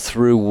 talk us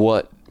through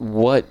what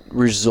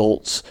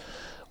results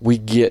we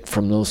get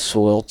from those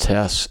soil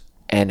tests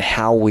and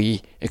how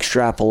we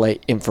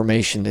extrapolate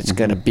information that's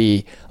going to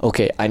be,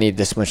 okay, I need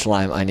this much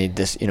lime, I need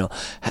this,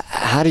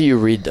 how do you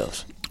read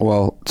those?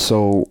 Well,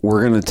 so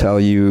we're going to tell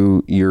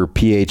you your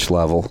pH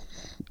level,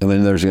 and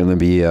then there's going to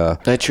be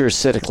that's your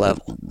acidic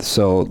level.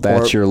 So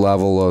that's your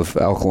level of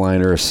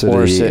alkaline or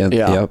acidity,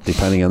 yep,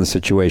 depending on the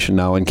situation.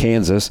 Now in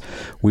Kansas,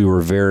 we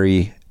were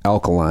very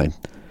alkaline.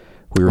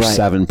 We were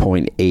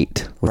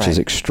 7.8, which is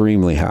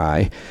extremely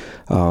high.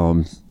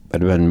 I'd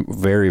been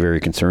very,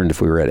 very concerned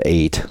if we were at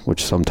 8,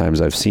 which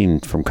sometimes I've seen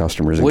from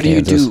customers in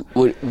Kansas.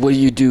 What do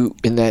you do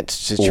in that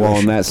situation? Well,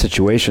 in that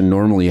situation,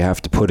 normally you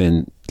have to put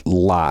in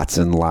lots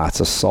and lots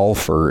of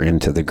sulfur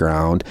into the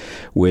ground,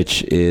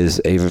 which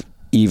is a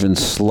even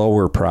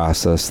slower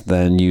process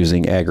than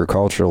using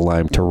agricultural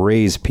lime to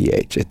raise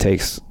pH. It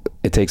takes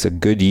a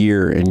good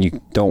year, and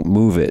you don't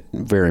move it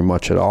very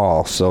much at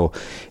all. So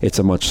it's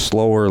a much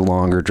slower,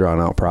 longer,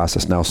 drawn-out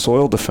process. Now,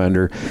 Soil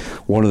Defender,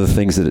 one of the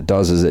things that it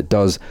does is it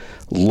does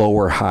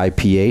lower high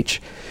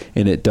pH,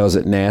 and it does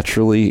it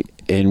naturally,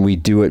 and we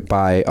do it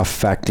by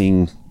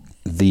affecting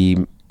the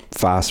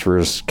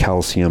phosphorus,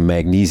 calcium,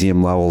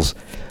 magnesium levels.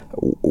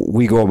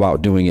 We go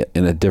about doing it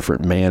in a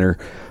different manner.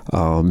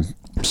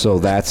 So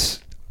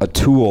that's a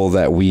tool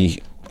that we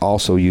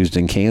also used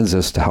in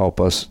Kansas to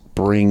help us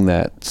bring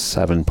that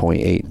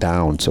 7.8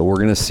 down. So we're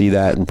going to see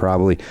that in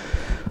probably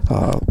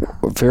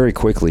very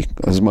quickly,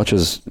 as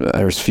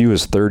few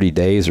as 30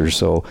 days or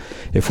so.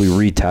 If we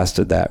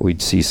retested that,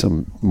 we'd see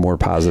some more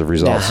positive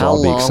results. Now, how so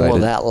I'll be long excited. will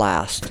that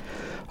last?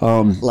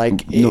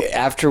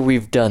 After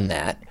we've done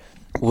that,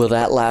 will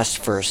that last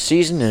for a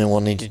season and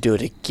we'll need to do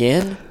it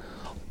again?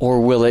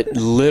 Or will it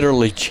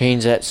literally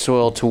change that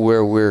soil to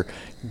where we're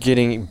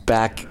getting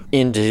back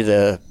into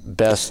the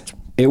best?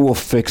 It will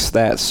fix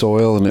that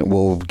soil, and it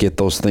will get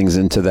those things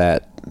into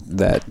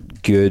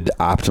that good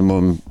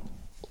optimum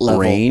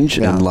level, range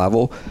and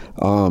level.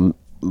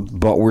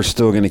 But we're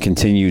still going to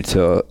continue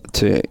to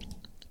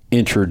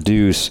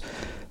introduce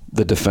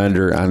the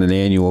Defender on an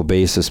annual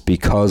basis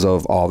because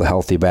of all the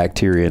healthy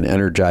bacteria and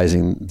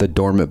energizing the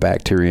dormant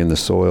bacteria in the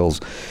soils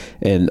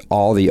and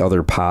all the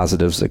other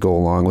positives that go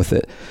along with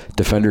it.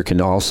 Defender can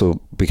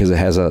also, because it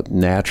has a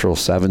natural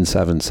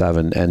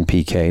 777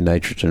 NPK,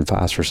 nitrogen,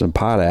 phosphorus, and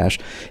potash,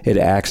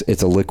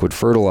 it's a liquid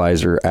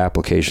fertilizer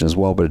application as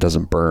well, but it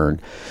doesn't burn.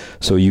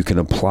 So you can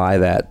apply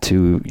that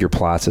to your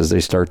plots as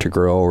they start to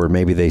grow, or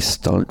maybe they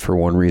stunt for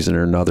one reason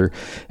or another,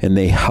 and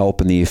they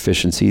help in the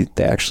efficiency.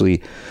 They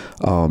actually,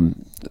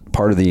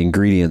 part of the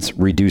ingredients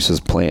reduces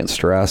plant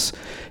stress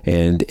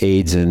and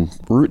aids in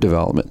root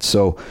development.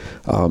 So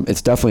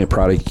it's definitely a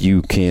product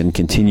you can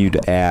continue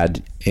to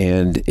add,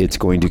 and it's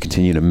going to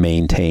continue to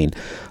maintain.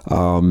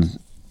 The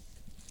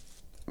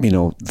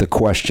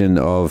question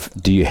of,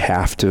 do you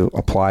have to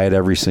apply it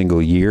every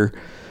single year?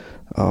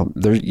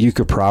 You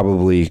could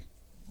probably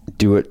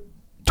do it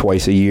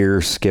twice a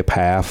year, skip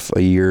half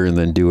a year, and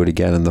then do it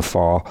again in the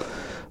fall.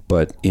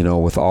 But,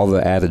 with all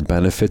the added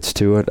benefits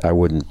to it, I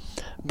wouldn't.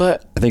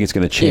 But I think it's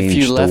going to change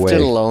the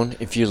way.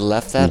 If you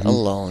left that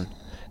alone,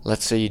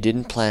 let's say you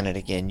didn't plant it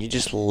again, you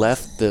just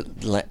left the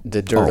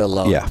dirt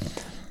alone. Yeah.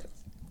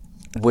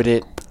 Would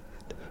it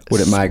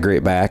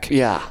migrate back?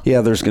 Yeah.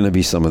 Yeah, there's going to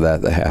be some of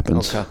that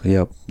happens. Okay.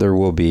 Yep, there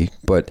will be.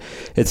 But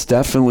it's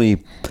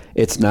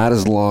not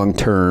as long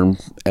term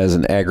as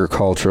an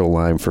agricultural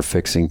lime for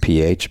fixing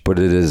pH, but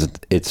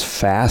it's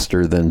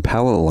faster than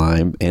pellet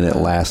lime, and it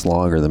lasts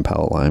longer than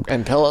pellet lime.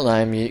 And pellet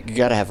lime, you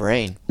got to have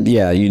rain.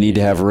 Yeah, you need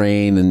to have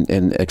rain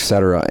and et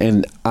cetera.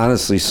 And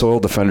honestly,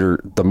 Soil Defender,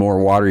 the more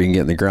water you can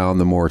get in the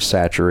ground, the more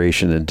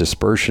saturation and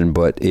dispersion,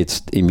 but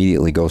it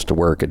immediately goes to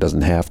work. It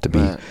doesn't have to be.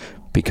 Right.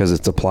 Because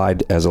it's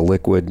applied as a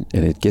liquid,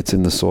 and it gets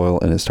in the soil,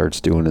 and it starts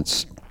doing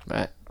its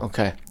work.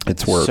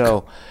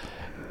 So,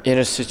 in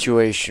a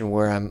situation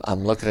where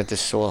I'm looking at this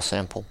soil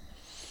sample,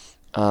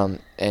 and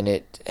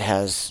it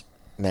has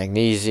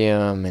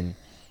magnesium and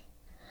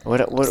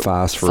what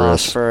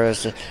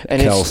phosphorus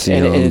and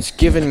calcium, and it's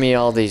given me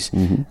all these.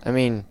 Mm-hmm. I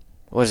mean,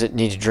 does it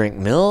need to drink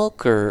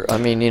milk, or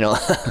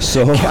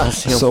So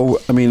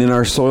calcium? In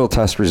our soil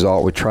test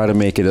result, we try to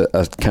make it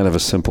a kind of a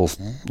simple,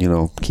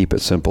 keep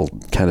it simple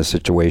kind of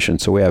situation.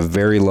 So we have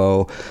very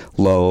low,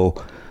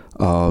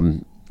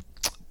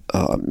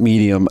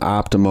 medium,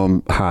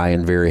 optimum, high,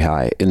 and very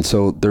high. And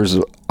so there's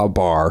a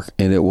bar,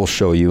 and it will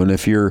show you. And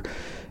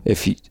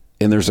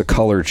and there's a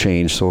color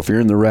change. So if you're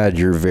in the red,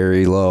 you're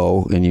very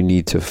low, and you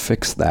need to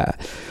fix that.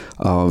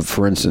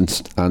 For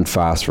instance, on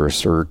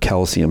phosphorus or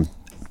calcium.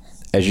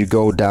 As you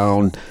go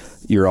down,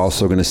 you're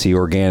also going to see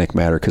organic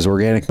matter, because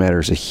organic matter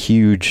is a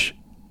huge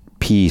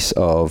piece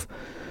of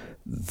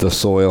the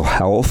soil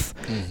health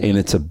and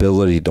its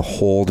ability to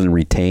hold and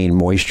retain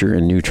moisture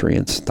and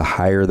nutrients. The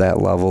higher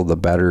that level, the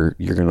better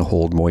you're going to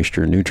hold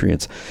moisture and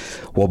nutrients.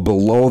 Well,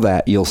 below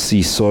that, you'll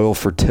see soil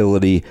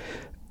fertility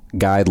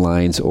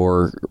guidelines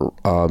or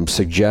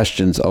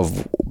suggestions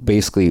of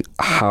basically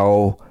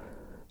how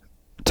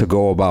to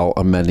go about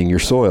amending your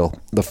soil.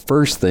 The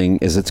first thing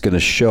is it's going to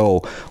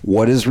show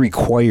what is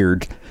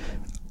required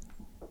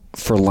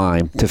for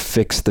lime to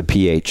fix the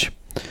pH.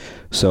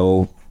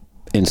 So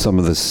in some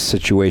of the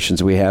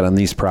situations we had on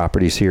these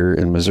properties here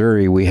in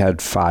Missouri, we had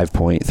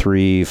 5.3,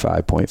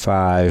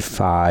 5.5,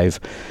 5.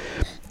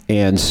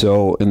 And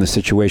so in the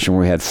situation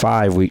where we had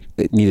 5,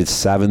 it needed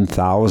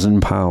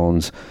 7,000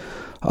 pounds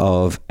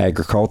of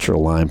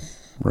agricultural lime,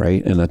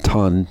 right? And a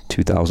ton,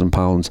 2,000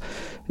 pounds.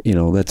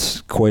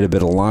 That's quite a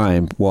bit of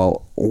lime.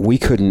 Well, we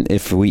couldn't,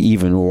 if we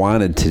even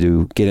wanted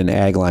to, get an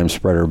ag lime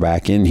spreader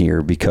back in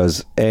here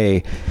because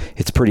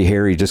it's pretty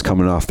hairy just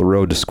coming off the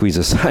road to squeeze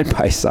a side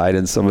by side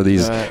in some of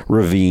these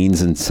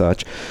ravines and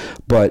such.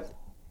 But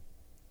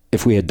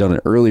if we had done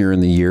it earlier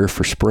in the year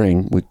for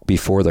spring,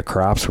 before the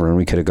crops were in,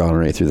 we could have gone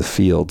right through the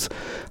fields.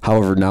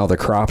 However, now the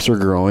crops are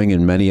growing,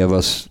 and many of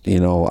us,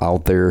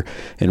 out there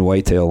in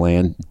whitetail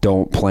land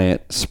don't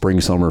plant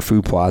spring, summer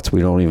food plots.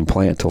 We don't even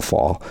plant till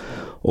fall.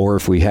 Or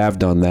if we have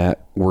done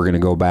that, we're going to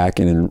go back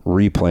and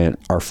replant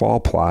our fall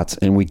plots,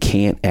 and we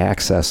can't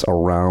access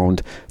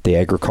around the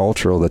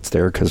agricultural that's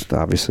there because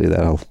obviously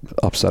that'll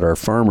upset our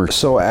farmers.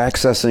 So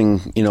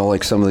accessing,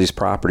 like some of these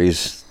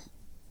properties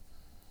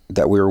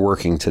that we were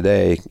working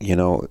today,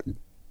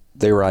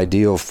 they were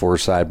ideal for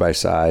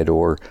side-by-side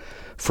or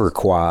for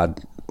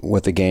quad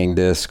with a gang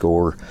disc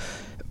or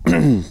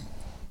a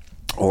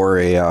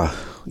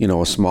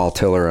small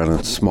tiller on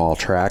a small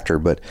tractor,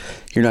 but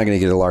you're not going to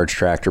get a large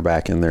tractor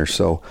back in there.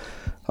 So,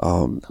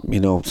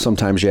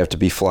 sometimes you have to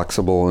be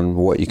flexible in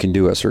what you can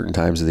do at certain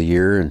times of the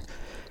year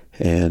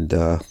and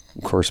of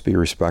course be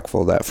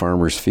respectful of that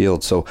farmer's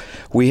field. So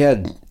we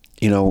had,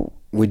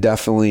 we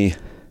definitely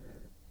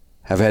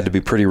have had to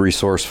be pretty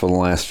resourceful in the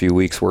last few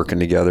weeks working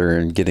together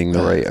and getting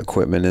the right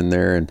equipment in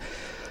there. And,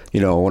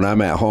 when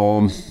I'm at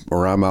home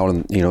or I'm out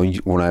in,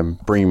 when I'm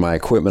bringing my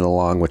equipment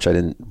along, which I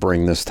didn't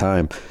bring this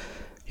time,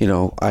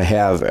 I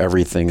have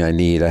everything I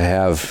need. I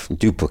have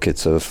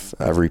duplicates of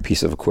every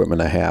piece of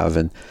equipment I have.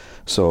 And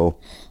so,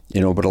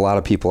 but a lot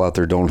of people out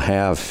there don't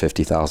have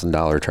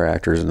 $50,000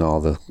 tractors and all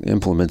the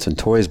implements and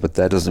toys, but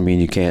that doesn't mean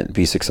you can't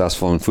be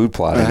successful in food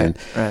plotting.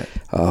 Right.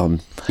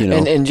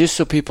 And just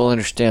so people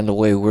understand the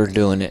way we're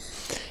doing it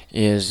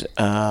is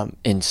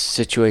in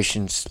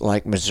situations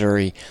like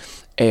Missouri,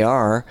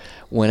 AR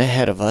went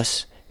ahead of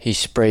us. He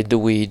sprayed the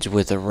weeds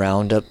with a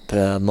Roundup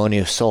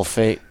ammonium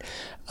sulfate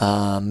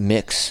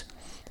mix,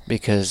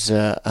 because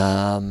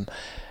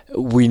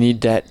we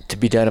need that to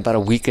be done about a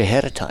week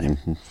ahead of time.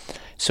 Mm-hmm.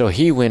 So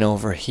he went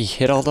over, he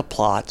hit all the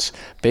plots,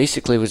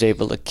 basically was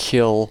able to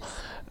kill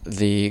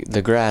the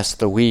grass,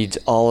 the weeds,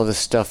 all of the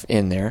stuff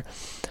in there.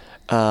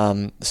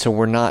 So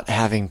we're not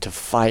having to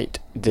fight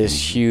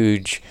this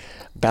huge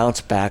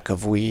bounce back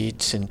of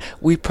weeds. And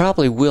we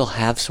probably will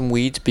have some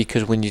weeds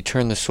because when you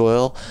turn the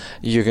soil,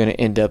 you're going to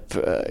end up,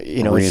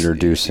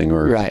 reintroducing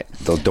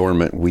the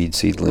dormant weed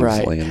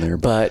seedlings laying there.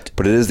 But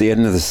it is the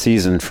end of the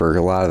season for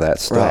a lot of that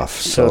stuff. Right.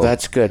 So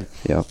that's good.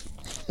 Yeah.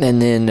 And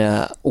then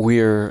AR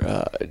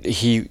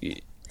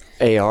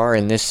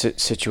in this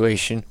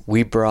situation,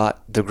 we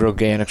brought the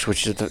Groganics,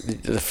 which is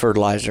the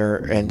fertilizer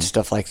and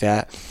stuff like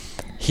that.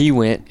 He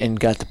went and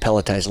got the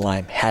pelletized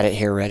lime, had it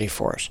here ready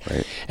for us.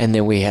 Right. And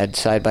then we had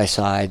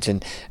side-by-sides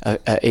and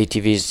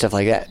ATVs and stuff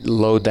like that,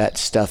 load that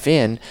stuff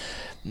in,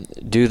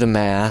 do the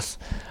math.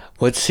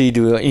 What seed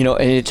do we, and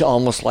it's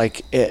almost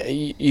like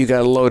you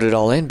got to load it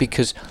all in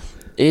because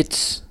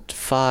it's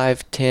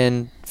 5,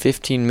 10,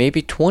 15,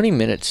 maybe 20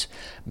 minutes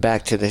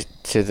back to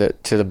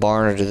the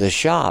barn or to the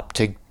shop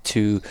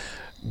to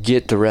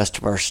get the rest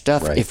of our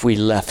stuff if we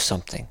left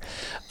something.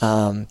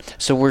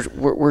 So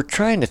we're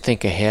trying to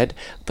think ahead,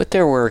 but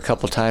there were a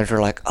couple times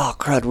we're like, oh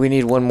crud, we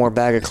need one more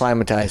bag of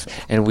Climatized,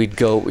 and we'd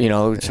go,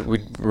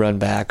 we'd run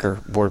back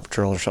or Border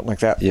Patrol or something like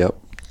that. Yep.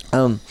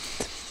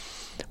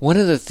 One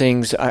of the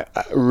things I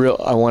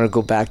want to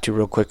go back to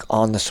real quick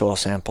on the soil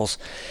samples.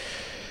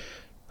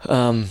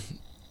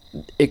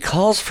 It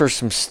calls for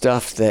some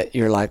stuff that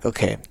you're like,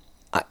 okay,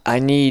 I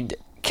need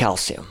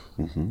calcium,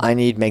 I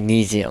need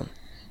magnesium.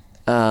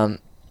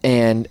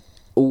 And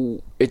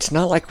it's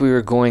not like we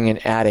were going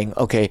and adding,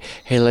 okay,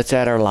 hey, let's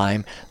add our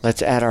lime,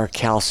 let's add our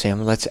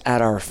calcium, let's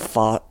add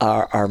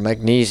our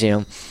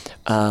magnesium.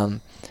 A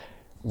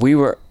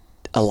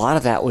lot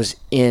of that was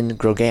in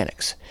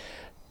Groganics.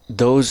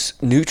 Those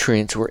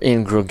nutrients were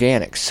in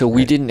Groganics. So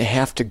we didn't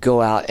have to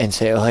go out and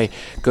say, oh, hey,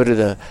 go to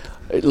the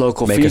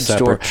local Make feed a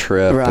separate store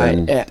trip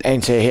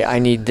and say, hey, I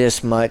need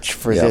this much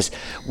for this.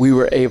 We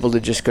were able to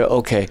just go,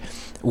 okay,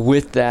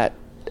 with that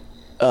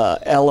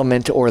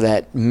element or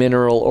that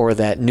mineral or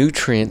that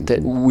nutrient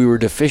that we were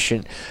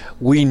deficient,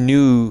 we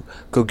knew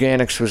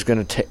Groganics was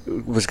going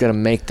to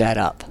make that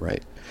up.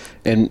 Right.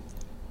 And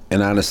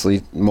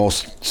honestly,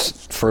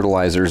 most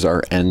fertilizers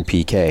are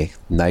NPK,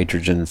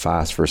 nitrogen,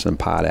 phosphorus, and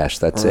potash.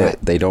 That's it.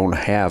 They don't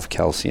have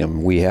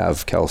calcium. We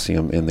have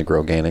calcium in the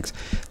Groganics.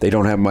 They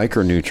don't have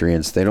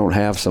micronutrients. They don't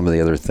have some of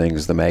the other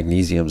things, the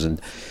magnesiums,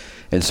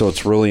 and so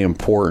it's really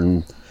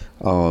important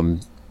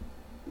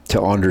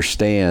to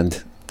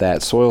understand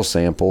that soil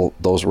sample,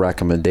 those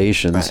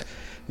recommendations,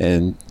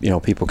 and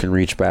people can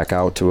reach back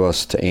out to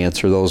us to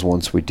answer those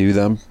once we do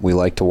them. We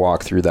like to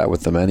walk through that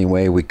with them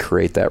anyway. We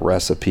create that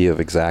recipe of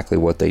exactly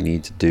what they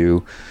need to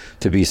do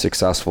to be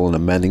successful in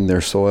amending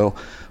their soil.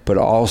 but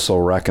also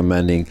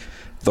recommending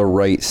the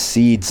right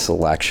seed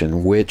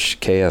selection, which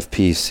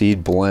KFP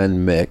seed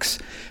blend mix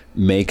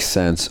makes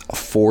sense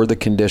for the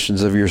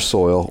conditions of your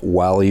soil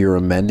while you're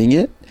amending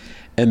it.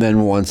 And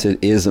then once it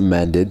is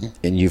amended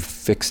and you've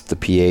fixed the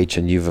pH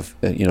and you've,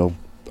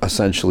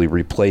 essentially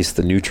replaced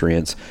the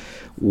nutrients,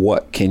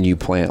 what can you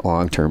plant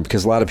long term?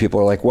 Because a lot of people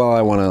are like, well,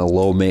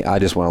 I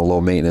just want a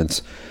low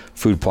maintenance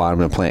food plot. I'm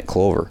going to plant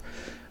clover.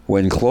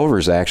 When clover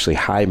is actually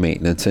high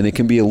maintenance, and it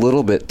can be a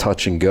little bit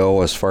touch and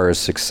go as far as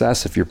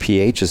success. If your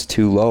pH is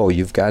too low,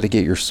 you've got to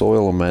get your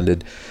soil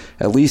amended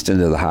at least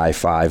into the high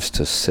 5s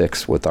to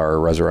 6 with our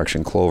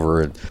Resurrection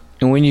clover.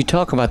 And when you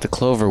talk about the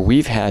clover,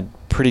 we've had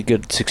pretty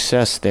good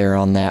success there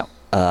on that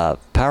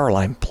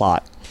Powerline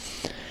plot.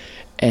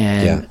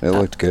 And yeah, it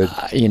looked good.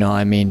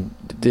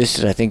 This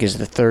is, I think, is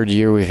the third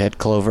year we've had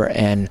clover,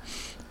 and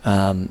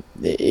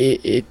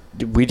we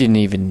didn't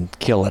even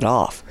kill it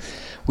off.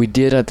 We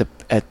did at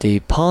the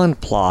pond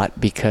plot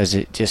because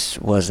it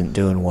just wasn't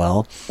doing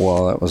well.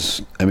 Well, it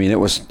was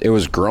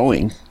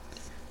growing,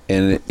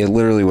 and it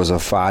literally was a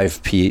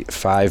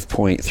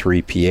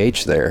 5.3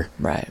 pH there,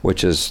 right?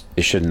 Which is,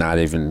 it should not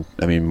even.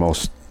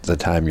 Most of the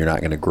time you're not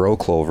going to grow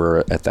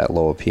clover at that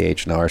low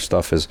pH. Now our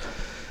stuff is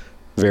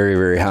very,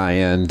 very high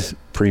end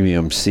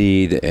premium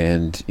seed,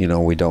 and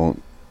we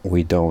don't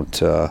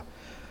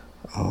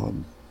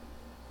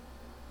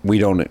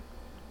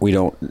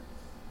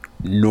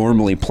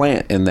normally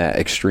plant in that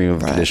extreme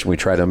of condition. We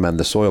try to amend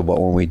the soil, but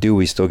when we do,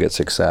 we still get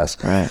success.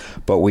 Right.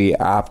 But we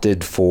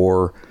opted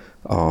for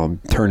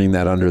turning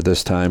that under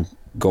this time,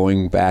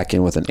 going back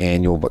in with an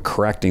annual, but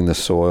correcting the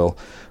soil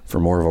for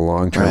more of a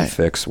long-term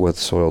fix with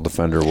Soil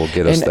Defender will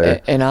get us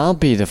there. And I'll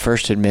be the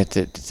first to admit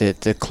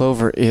that the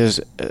clover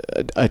is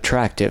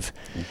attractive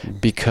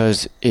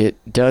because it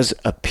does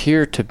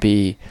appear to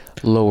be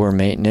lower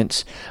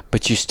maintenance,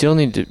 but you still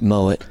need to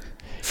mow it.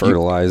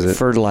 Fertilize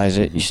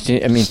it. You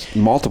still,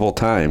 multiple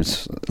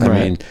times.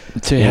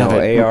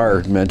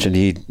 AR mentioned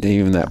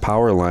even that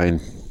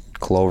Powerline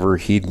clover,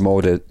 he'd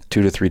mowed it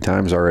 2 to 3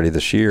 times already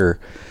this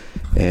year,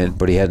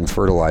 but he hadn't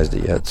fertilized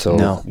it yet.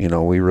 So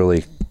we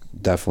really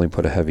definitely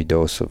put a heavy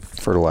dose of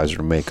fertilizer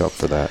to make up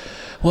for that.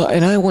 Well,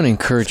 and I want to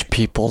encourage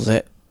people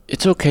that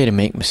it's okay to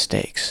make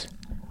mistakes.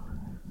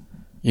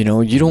 You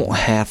don't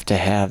have to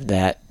have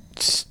that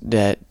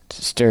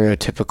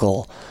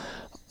stereotypical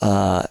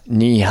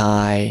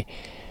knee-high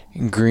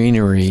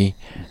greenery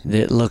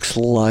that looks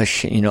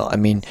lush.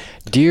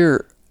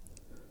 Deer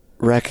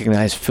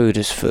recognize food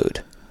as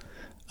food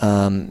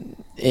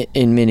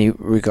in many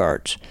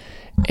regards,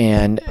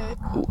 and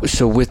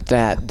so with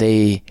that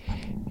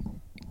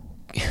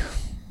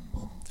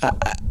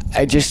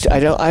I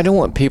don't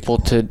want people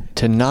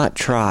to not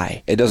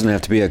try. It doesn't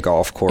have to be a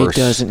golf course. It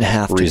doesn't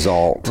have to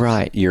result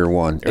year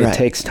one. It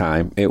takes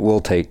time. It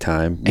will take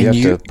time. You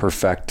have to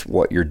perfect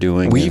what you're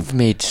doing. We've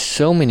made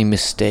so many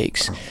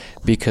mistakes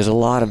because a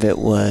lot of it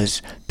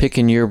was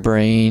picking your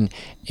brain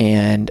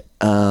and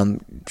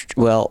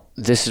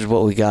this is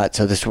what we got,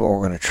 so this is what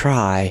we're going to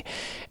try,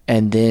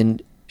 and then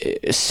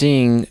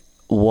seeing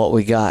what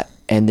we got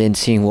and then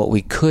seeing what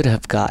we could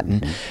have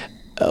gotten,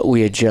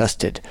 we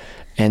adjusted.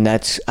 And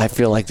I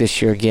feel like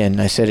this year,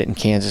 again, I said it in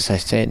Kansas, I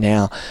say it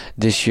now,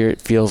 this year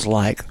it feels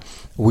like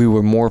we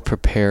were more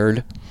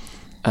prepared.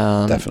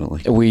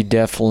 Definitely. We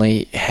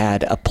definitely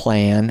had a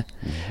plan.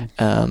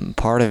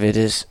 Part of it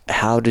is,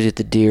 how did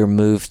the deer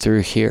move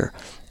through here?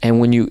 And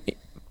when you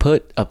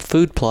put a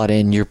food plot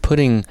in,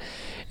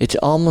 it's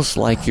almost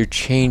like you're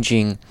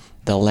changing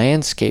the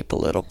landscape a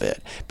little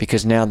bit,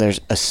 because now there's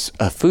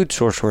a food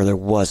source where there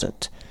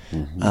wasn't.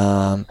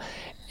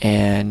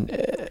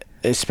 And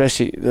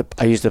especially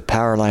I use the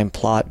Powerline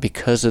plot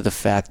because of the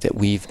fact that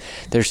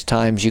there's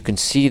times you can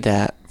see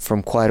that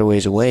from quite a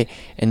ways away,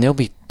 and there'll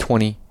be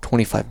 20,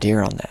 25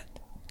 deer on that.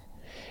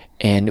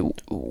 And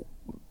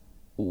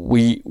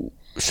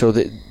so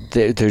that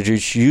they're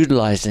just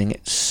utilizing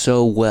it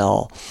so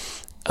well.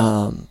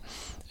 And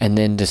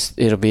then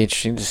it'll be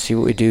interesting to see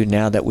what we do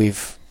now that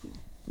we've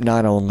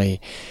not only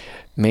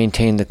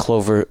maintain the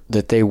clover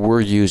that they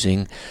were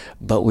using,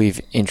 but we've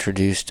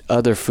introduced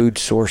other food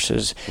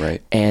sources,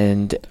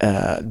 and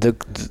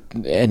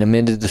and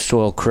amended the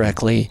soil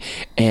correctly,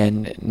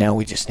 and now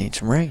we just need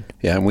some rain.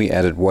 Yeah, and we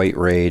added White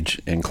Rage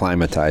and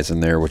Climatize in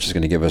there, which is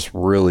going to give us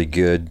really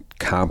good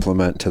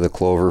complement to the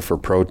clover for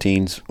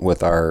proteins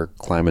with our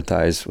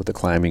Climatize with the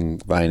climbing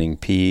vining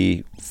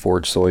pea,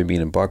 forage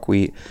soybean, and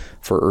buckwheat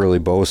for early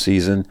bow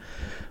season,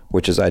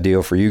 which is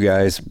ideal for you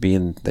guys,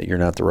 being that you're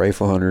not the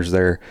rifle hunters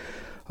there.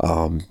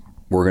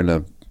 We're going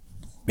to,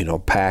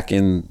 pack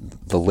in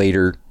the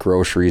later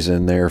groceries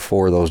in there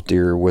for those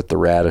deer with the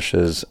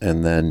radishes,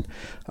 and then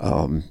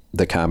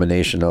the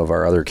combination of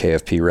our other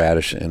KFP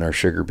radish and our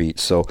sugar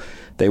beets. So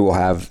they will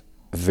have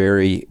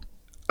very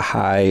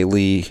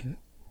highly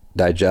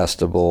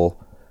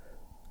digestible,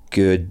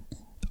 good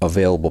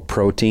available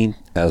protein,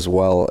 as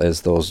well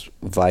as those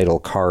vital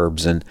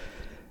carbs. And,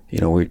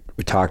 we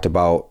talked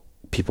about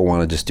people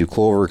want to just do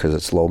clover because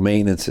it's low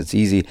maintenance, it's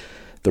easy.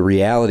 The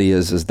reality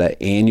is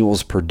that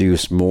annuals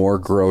produce more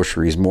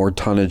groceries, more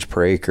tonnage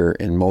per acre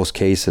in most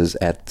cases,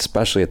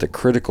 especially at the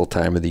critical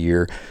time of the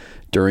year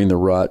during the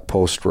rut,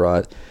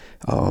 post-rut.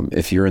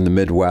 If you're in the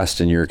Midwest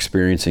and you're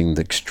experiencing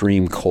the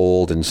extreme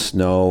cold and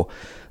snow,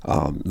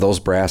 those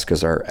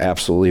brassicas are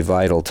absolutely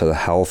vital to the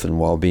health and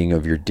well-being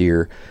of your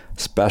deer,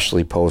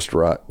 especially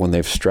post-rut. When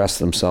they've stressed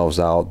themselves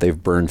out,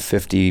 they've burned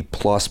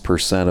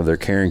 50+% of their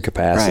carrying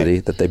capacity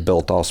that they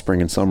built all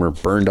spring and summer,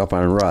 burned up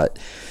on rut.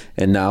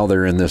 And now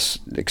they're in this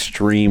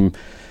extreme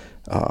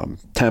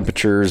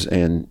temperatures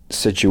and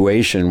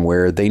situation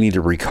where they need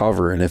to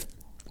recover. And if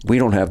we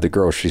don't have the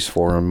groceries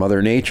for them,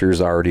 Mother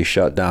Nature's already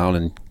shut down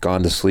and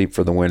gone to sleep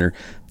for the winter,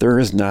 there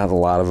is not a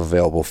lot of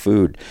available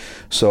food.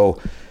 So,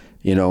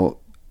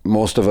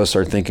 most of us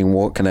are thinking,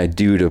 what can I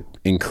do to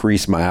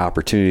increase my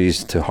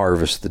opportunities to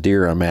harvest the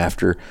deer I'm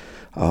after?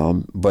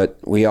 But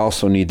we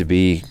also need to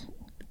be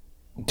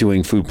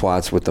doing food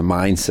plots with the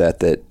mindset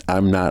that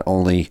I'm not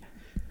only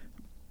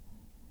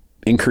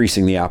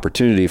increasing the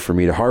opportunity for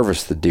me to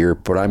harvest the deer,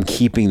 but I'm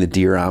keeping the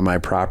deer on my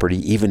property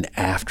even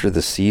after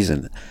the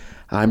season.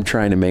 I'm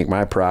trying to make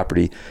my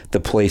property the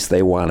place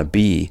they want to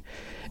be.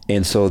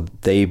 And so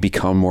they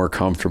become more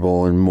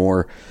comfortable and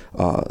more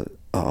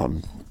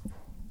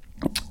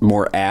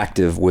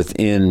active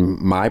within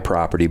my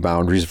property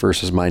boundaries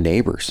versus my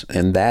neighbors.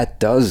 And that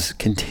does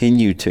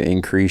continue to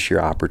increase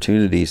your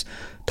opportunities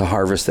to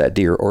harvest that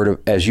deer, or to,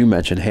 as you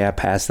mentioned, have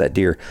passed that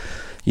deer.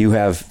 You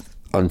have,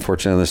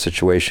 unfortunately, in this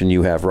situation,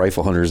 you have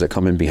rifle hunters that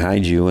come in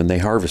behind you and they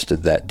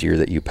harvested that deer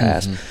that you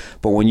passed. Mm-hmm.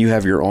 But when you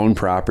have your own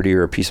property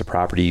or a piece of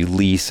property you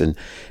lease and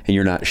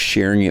you're not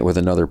sharing it with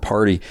another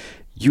party,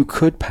 you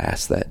could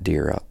pass that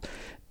deer up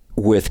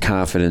with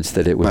confidence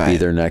that it would be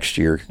there next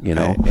year,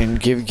 and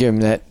give them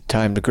that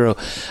time to grow.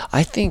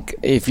 I think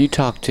if you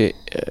talk to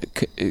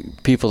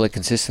people that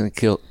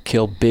consistently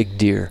kill big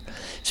deer,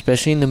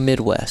 especially in the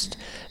Midwest,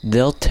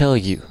 they'll tell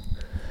you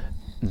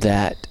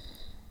that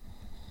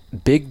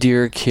big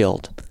deer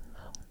killed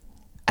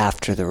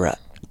after the rut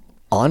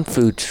on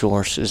food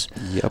sources.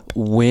 Yep.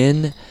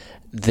 When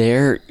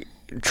they're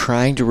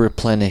trying to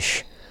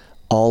replenish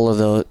all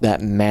of that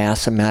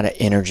mass amount of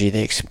energy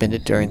they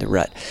expended during the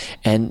rut,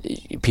 and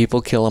people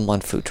kill them on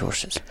food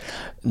sources.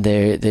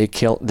 They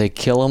kill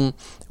them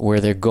where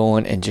they're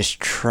going and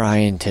just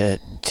trying to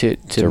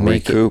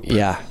make recoup.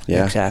 Yeah,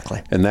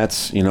 exactly. And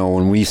that's,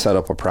 when we set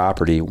up a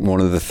property,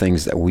 one of the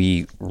things that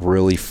we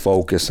really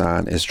focus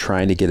on is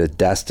trying to get a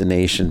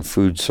destination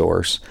food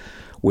source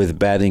with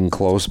bedding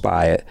close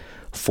by it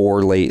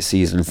for late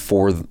season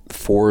for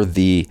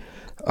the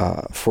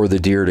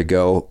deer to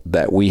go,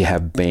 that we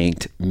have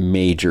banked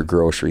major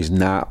groceries,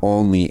 not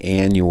only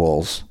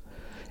annuals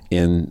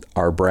in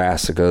our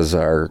brassicas.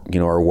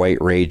 Our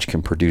White Rage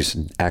can produce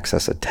in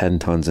excess of 10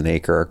 tons an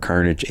acre, our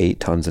Carnage 8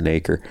 tons an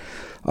acre.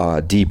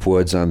 Deep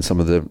Woods on some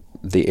of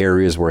the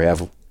areas where we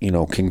have,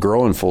 can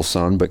grow in full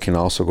sun, but can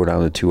also go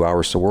down to 2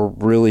 hours. So we're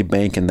really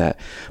banking that.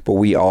 But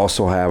we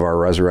also have our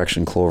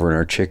Resurrection Clover and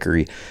our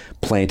chicory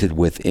planted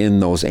within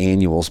those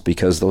annuals,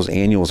 because those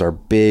annuals are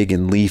big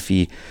and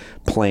leafy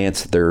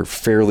plants. They're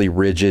fairly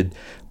rigid,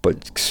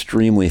 but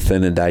extremely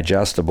thin and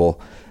digestible.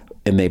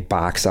 And they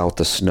box out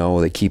the snow.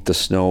 They keep the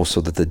snow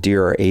so that the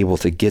deer are able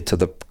to get to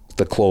the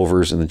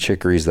clovers and the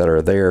chicories that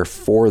are there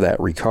for that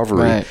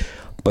recovery. Right.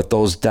 But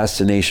those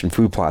destination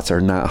food plots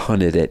are not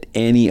hunted at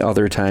any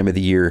other time of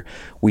the year.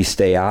 We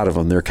stay out of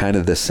them. They're kind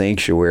of the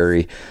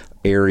sanctuary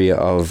area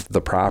of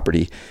the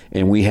property,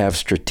 and we have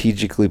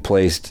strategically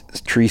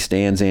placed tree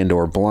stands and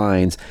or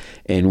blinds,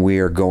 and we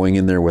are going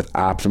in there with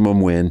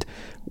optimum wind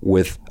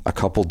with a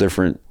couple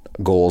different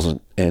goals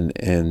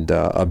and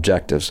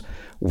objectives.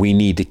 We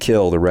need to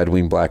kill the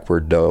red-winged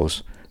blackbird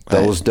does.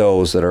 Those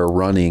does that are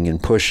running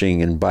and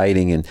pushing and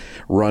biting and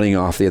running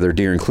off the other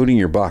deer, including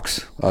your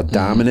bucks. A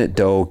dominant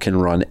doe can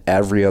run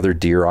every other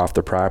deer off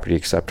the property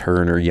except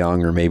her and her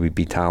young, or maybe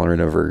be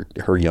tolerant of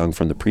her young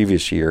from the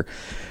previous year.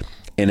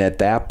 And at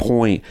that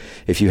point,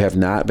 if you have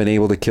not been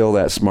able to kill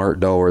that smart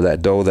doe, or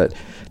that doe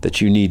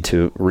that you need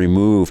to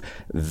remove,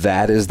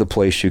 that is the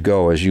place you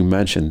go. As you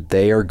mentioned,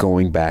 they are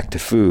going back to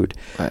food.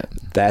 Right.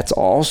 That's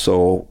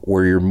also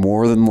where you're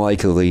more than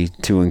likely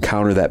to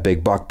encounter that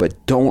big buck,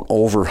 but don't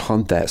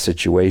overhunt that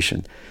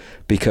situation,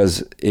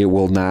 because it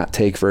will not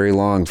take very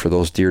long for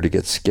those deer to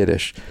get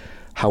skittish.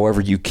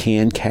 However, you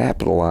can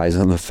capitalize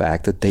on the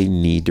fact that they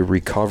need to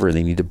recover.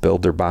 They need to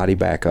build their body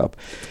back up.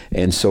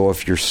 And so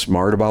if you're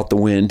smart about the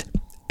wind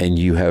and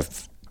you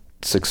have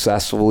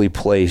successfully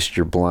placed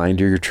your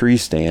blind or your tree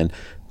stand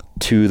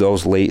to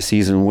those late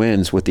season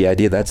winds with the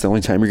idea that's the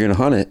only time you're going to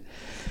hunt it,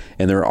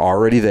 and they're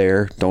already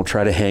there, don't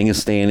try to hang a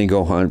stand and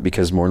go hunt,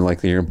 because more than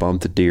likely you're going to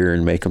bump the deer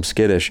and make them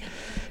skittish.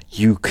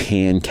 You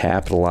can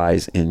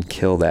capitalize and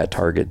kill that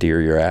target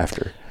deer you're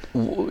after.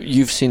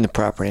 You've seen the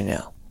property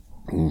now.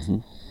 Mm-hmm.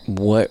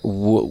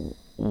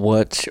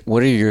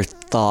 What are your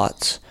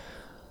thoughts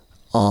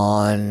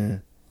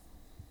on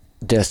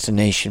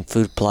destination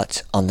food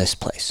plots on this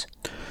place?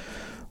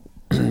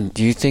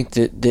 Do you think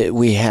that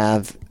we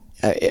have,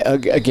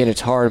 again,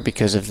 it's hard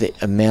because of the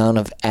amount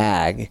of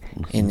ag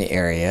in the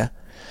area,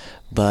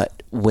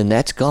 But when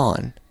that's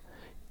gone,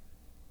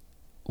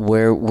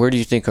 where do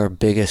you think our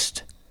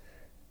biggest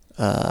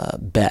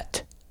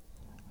bet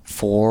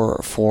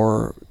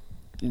for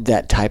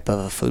that type of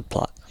a food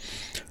plot?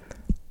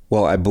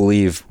 Well, I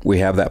believe we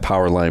have that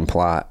power line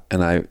plot,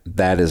 and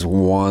that is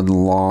one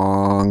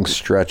long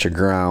stretch of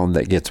ground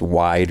that gets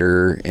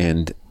wider.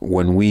 And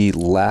when we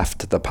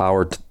left the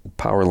power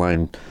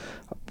line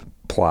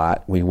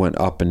plot, we went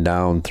up and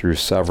down through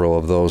several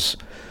of those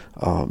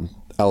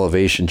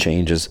elevation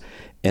changes.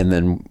 And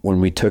then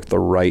when we took the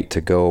right to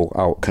go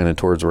out kind of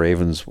towards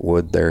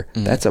Ravenswood there,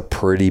 that's a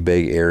pretty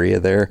big area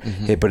there.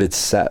 But it's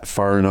set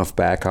far enough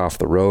back off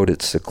the road.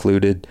 It's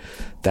secluded.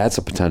 That's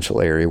a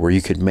potential area where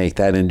you could make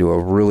that into a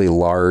really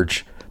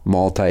large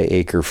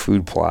multi-acre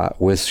food plot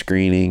with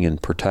screening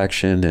and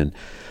protection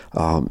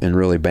and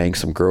really bank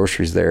some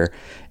groceries there.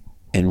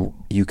 And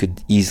you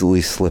could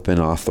easily slip in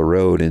off the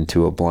road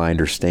into a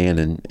blinder stand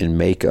and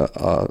make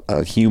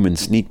a human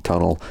sneak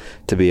tunnel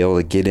to be able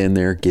to get in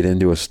there, get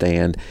into a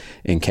stand,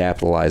 and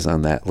capitalize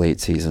on that late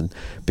season.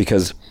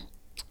 Because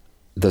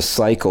the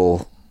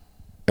cycle,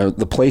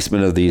 the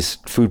placement of these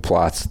food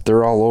plots,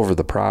 they're all over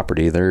the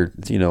property.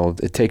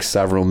 It takes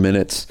several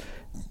minutes,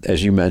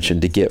 as you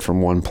mentioned, to get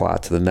from one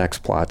plot to the next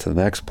plot to the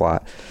next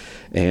plot.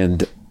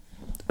 And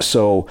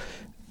so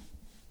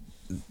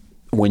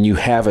when you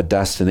have a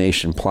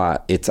destination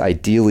plot, it's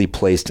ideally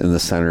placed in the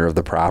center of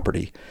the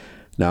property.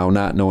 Now,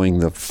 not knowing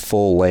the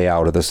full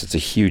layout of this, it's a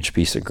huge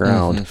piece of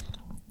ground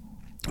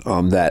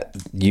that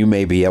you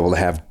may be able to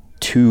have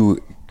two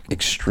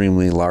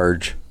extremely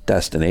large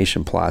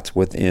destination plots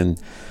within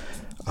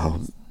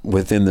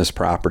this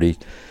property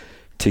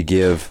to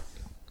give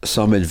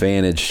some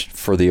advantage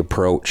for the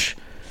approach,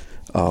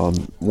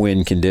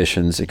 wind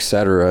conditions,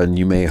 etc. And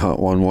you may hunt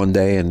one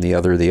day and the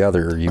other.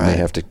 You may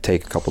have to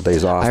take a couple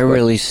days off. I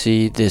really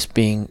see this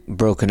being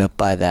broken up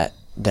by that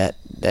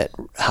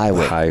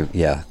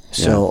highway.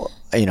 So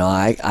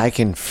I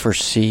can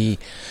foresee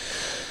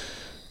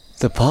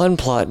the pond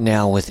plot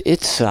now with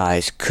its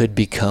size could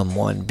become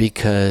one,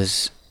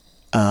 because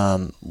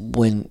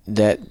when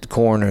that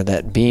corn or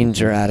that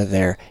beans are out of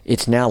there,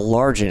 it's now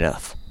large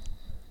enough,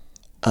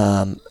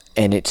 and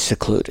it's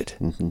secluded.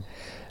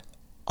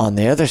 On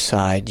the other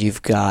side,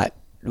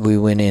 we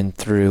went in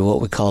through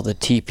what we call the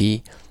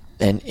teepee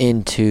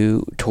and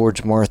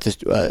towards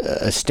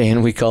a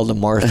stand we call the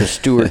Martha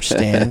Stewart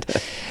stand.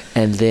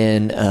 And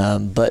then,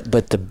 but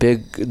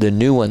the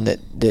new one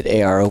that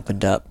AR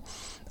opened up,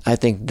 I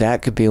think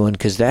that could be one,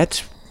 because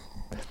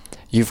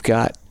you've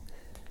got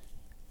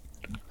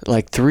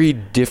like 3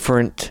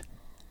 different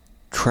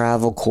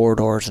travel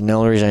corridors. And the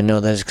only reason I know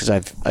that is because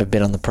I've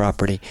been on the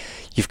property.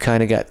 You've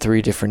kind of got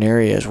 3 different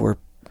areas where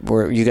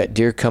you got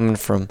deer coming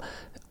from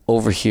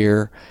over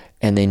here,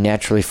 and they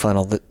naturally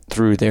funnel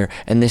through there,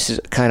 and this is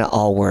kind of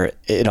all where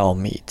it all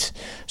meets.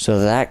 So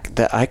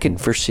that I can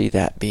foresee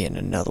that being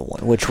another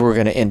one, which we're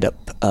going to end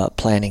up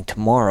planning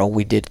tomorrow.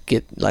 We did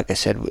get, like I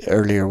said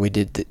earlier,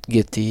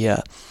 get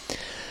the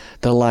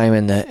lime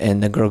and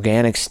the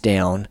Groganics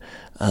down,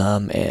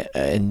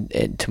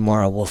 and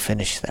tomorrow we'll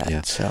finish that.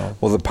 Yeah. So,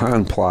 well, the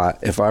pond plot,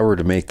 if I were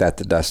to make that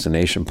the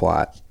destination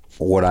plot,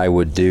 what I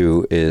would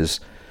do is,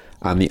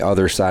 on the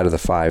other side of the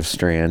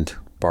 5-strand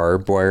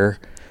barbed wire,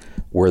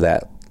 where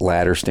that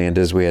ladder stand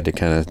is, we had to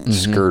kind of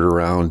skirt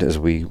around as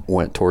we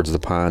went towards the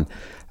pond.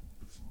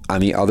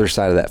 On the other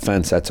side of that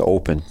fence, that's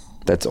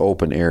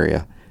open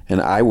area. And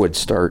I would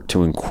start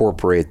to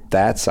incorporate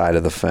that side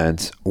of the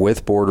fence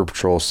with Border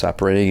Patrol,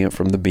 separating it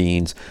from the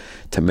beans,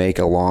 to make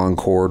a long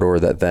corridor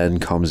that then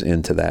comes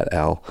into that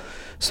L,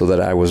 so that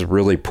I was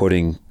really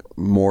putting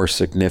more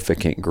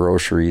significant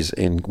groceries,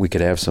 and we could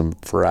have some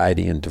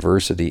variety and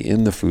diversity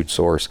in the food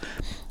source,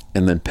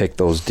 and then pick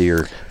those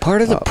deer.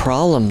 Part of the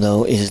problem,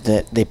 though, is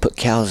that they put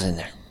cows in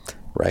there.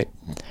 Right.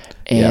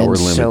 And we're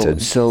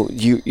limited. So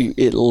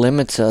it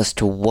limits us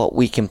to what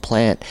we can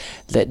plant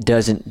that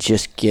doesn't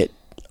just get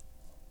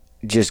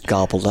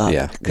gobbled up.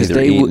 Yeah,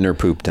 either eaten or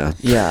pooped on.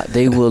 Yeah,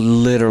 they will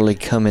literally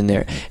come in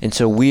there. And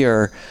so we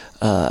are,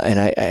 and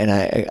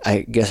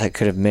I guess I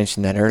could have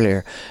mentioned that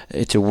earlier,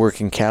 it's a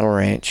working cattle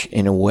ranch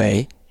in a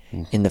way,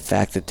 in the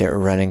fact that they're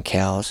running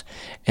cows.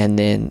 And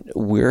then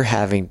we're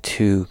having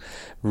to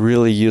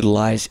really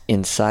utilize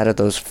inside of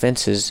those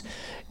fences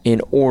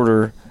in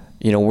order,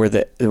 where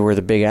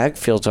the big ag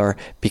fields are,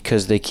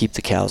 because they keep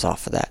the cows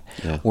off of that.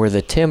 Yeah. Where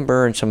the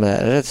timber and some of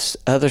that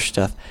other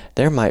stuff,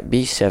 there might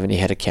be 70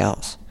 head of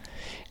cows.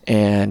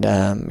 And,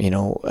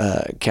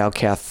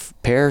 cow-calf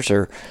pairs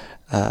are,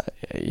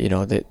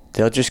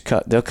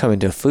 they'll come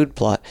into a food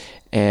plot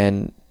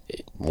and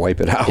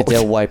wipe it out.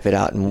 They'll wipe it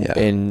out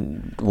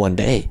in one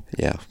day.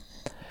 Yeah.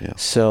 Yeah.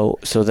 So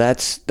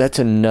that's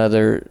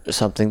another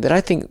something that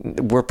I think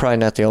we're probably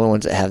not the only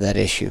ones that have that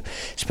issue,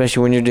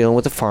 especially when you're dealing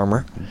with a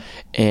farmer,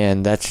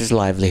 and that's his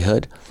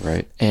livelihood.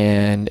 Right.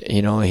 And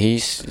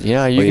he's you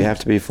have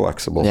to be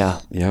flexible. Yeah.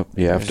 Yep.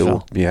 You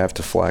have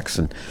to flex,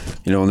 and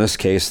in this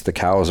case the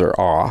cows are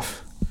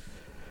off,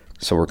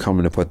 So we're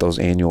coming to put those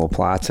annual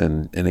plots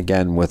in, and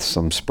again with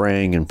some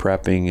spraying and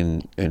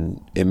prepping,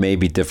 and it may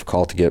be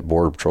difficult to get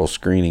Border Patrol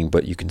screening,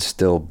 but you can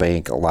still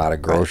bank a lot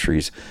of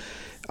groceries.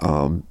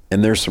 And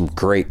there's some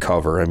great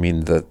cover. I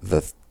mean, the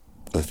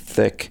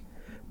thick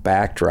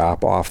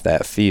backdrop off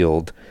that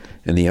field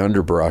and the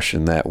underbrush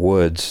and that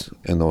woods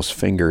and those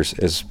fingers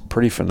is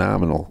pretty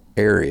phenomenal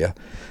area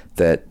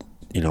that,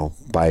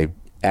 by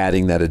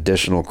adding that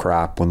additional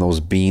crop when those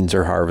beans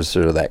are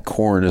harvested or that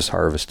corn is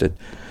harvested,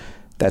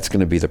 that's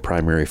going to be the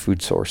primary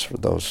food source for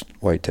those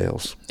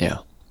whitetails. Yeah.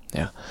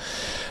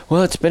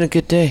 Well, it's been a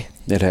good day.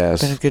 It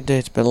has. It's been a good day.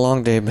 It's been a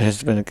long day, but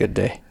it's been a good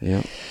day.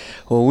 Yeah.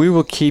 Well, we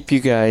will keep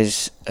you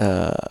guys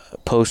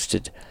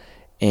posted,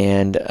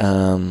 and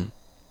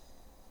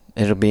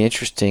it'll be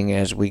interesting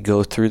as we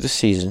go through the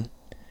season,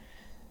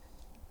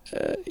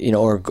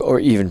 or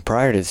even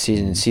prior to the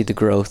season, and see the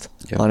growth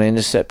on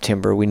into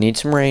September. We need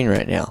some rain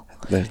right now.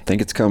 I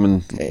think it's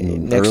coming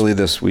early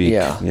this week.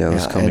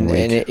 This coming week.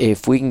 And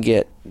if we can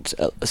get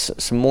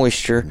some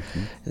moisture,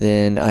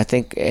 then I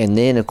think, and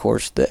then of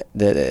course that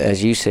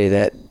as you say,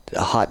 that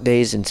hot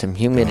days and some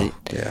humidity.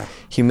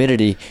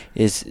 Humidity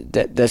is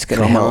that's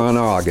going to help. Come on,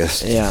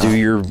 August. Do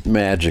your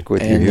magic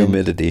with your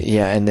humidity.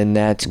 And then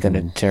that's going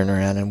to turn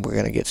around, and we're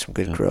going to get some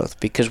good growth,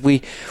 because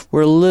we're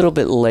a little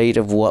bit late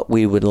of what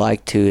we would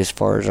like to as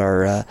far as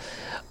our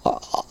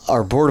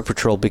Border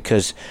Patrol,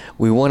 because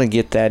we want to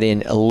get that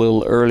in a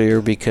little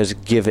earlier, because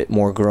give it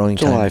more growing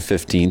time. July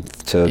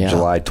 15th to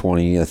July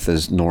 20th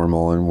is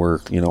normal, and we're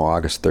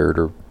August 3rd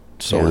or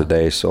so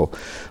today. So,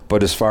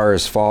 but as far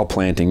as fall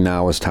planting,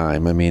 now is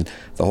time. I mean,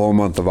 the whole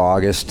month of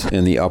August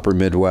in the upper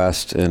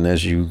Midwest, and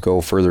as you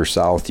go further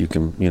south, you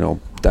can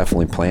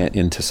definitely plant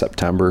into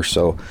September.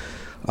 So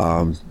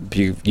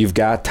you've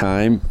got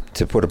time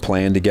to put a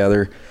plan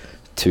together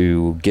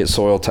to get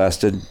soil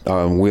tested.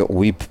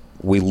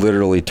 We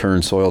literally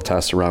turn soil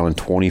tests around in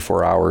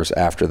 24 hours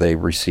after they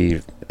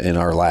receive in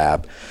our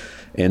lab.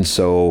 And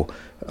so,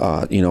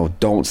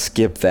 don't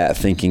skip that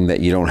thinking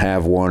that you don't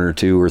have 1 or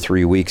 2 or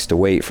 3 weeks to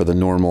wait for the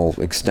normal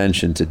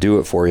extension to do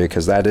it for you,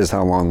 because that is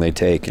how long they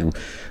take. And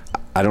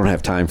I don't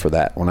have time for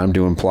that. When I'm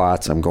doing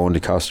plots, I'm going to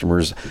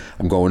customers,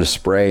 I'm going to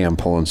spray, I'm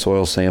pulling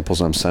soil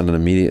samples, I'm sending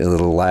immediately to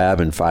the lab,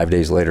 and 5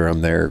 days later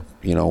I'm there,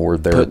 we're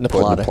there putting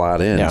the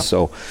plot in.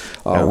 So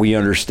we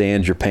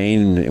understand your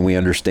pain, and we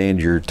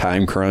understand your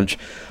time crunch.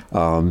 A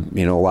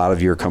lot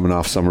of you are coming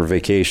off summer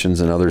vacations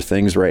and other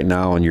things right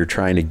now, and you're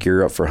trying to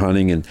gear up for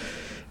hunting and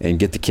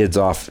get the kids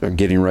off,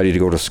 getting ready to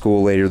go to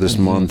school later this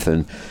month.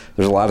 And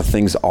there's a lot of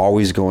things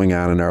always going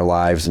on in our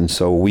lives. And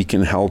so we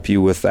can help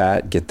you with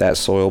that, get that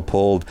soil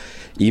pulled.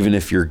 Even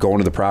if you're going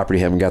to the property,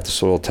 haven't got the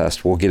soil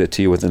test, we'll get it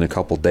to you within a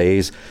couple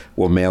days.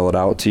 We'll mail it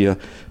out to you.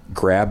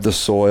 Grab the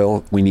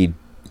soil. We need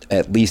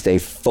at least a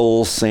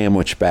full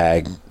sandwich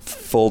bag,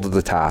 full to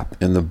the top.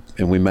 And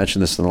we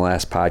mentioned this in the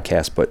last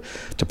podcast, but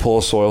to pull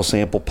a soil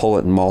sample, pull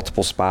it in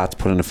multiple spots,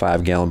 put it in a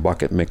 5-gallon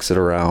bucket, mix it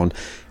around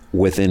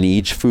within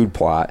each food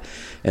plot,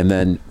 and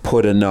then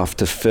put enough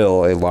to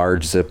fill a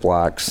large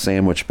Ziploc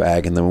sandwich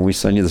bag. And then when we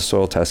send you the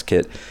soil test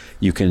kit,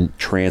 you can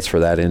transfer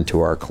that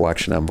into our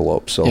collection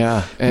envelope. So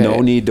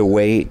no need to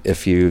wait.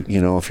 If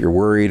if you're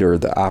worried or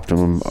the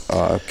optimum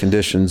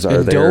conditions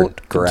are there,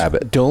 grab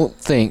it. Don't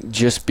think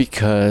just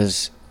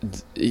because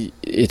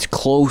it's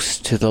close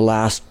to the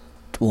last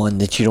one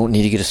that you don't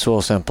need to get a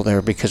soil sample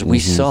there, because we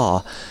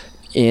saw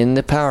in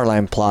the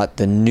Powerline plot,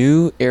 the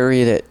new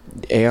area that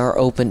AR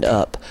opened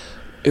up,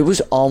 it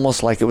was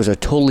almost like it was a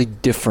totally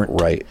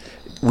different. Right.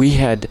 We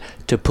had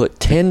to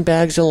put 10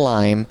 bags of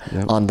lime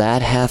on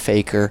that half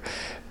acre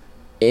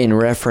in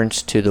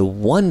reference to the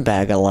 1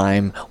 bag of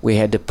lime we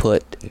had to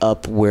put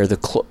up where the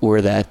clover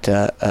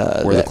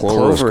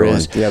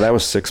is. Yeah, that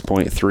was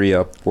 6.3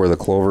 up where the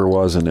clover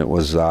was, and it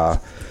was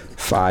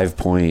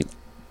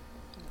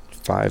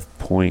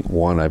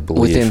 5.1, I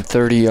believe. Within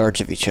 30 yards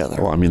of each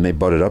other. Well, I mean, they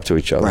butted up to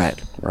each other.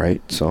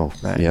 Right. So,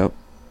 yep.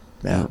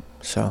 Yeah.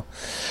 So,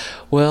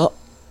 well,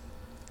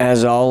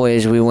 as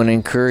always, we want to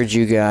encourage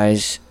you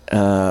guys,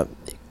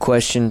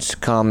 questions,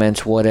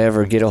 comments,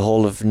 whatever, get a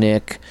hold of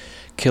Nick,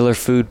 Killer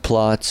Food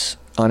Plots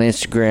on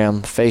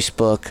Instagram,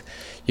 Facebook.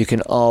 You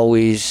can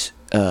always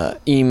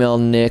email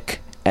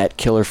Nick at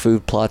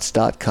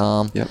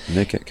killerfoodplots.com. Yep,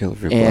 Nick at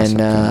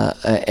killerfoodplots.com.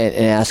 And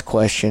ask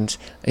questions.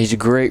 He's a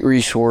great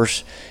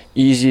resource,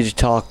 easy to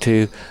talk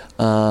to,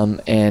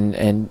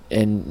 and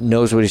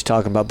knows what he's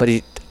talking about.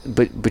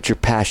 But you're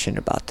passionate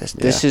about this.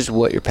 Yeah. This is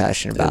what you're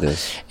passionate about. It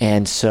is.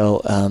 And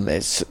so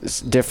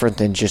it's different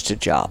than just a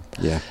job.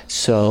 Yeah.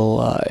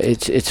 So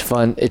it's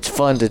fun. It's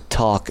fun to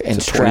talk and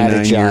it's a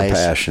strategize. 29-year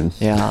passion.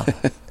 Yeah.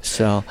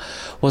 So,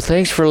 well,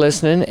 thanks for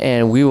listening,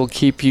 and we will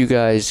keep you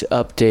guys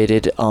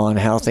updated on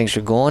how things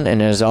are going.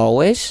 And as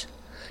always,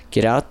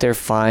 get out there,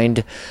 find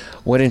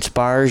what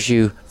inspires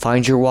you,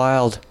 find your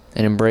wild,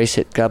 and embrace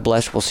it. God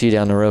bless. We'll see you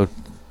down the road.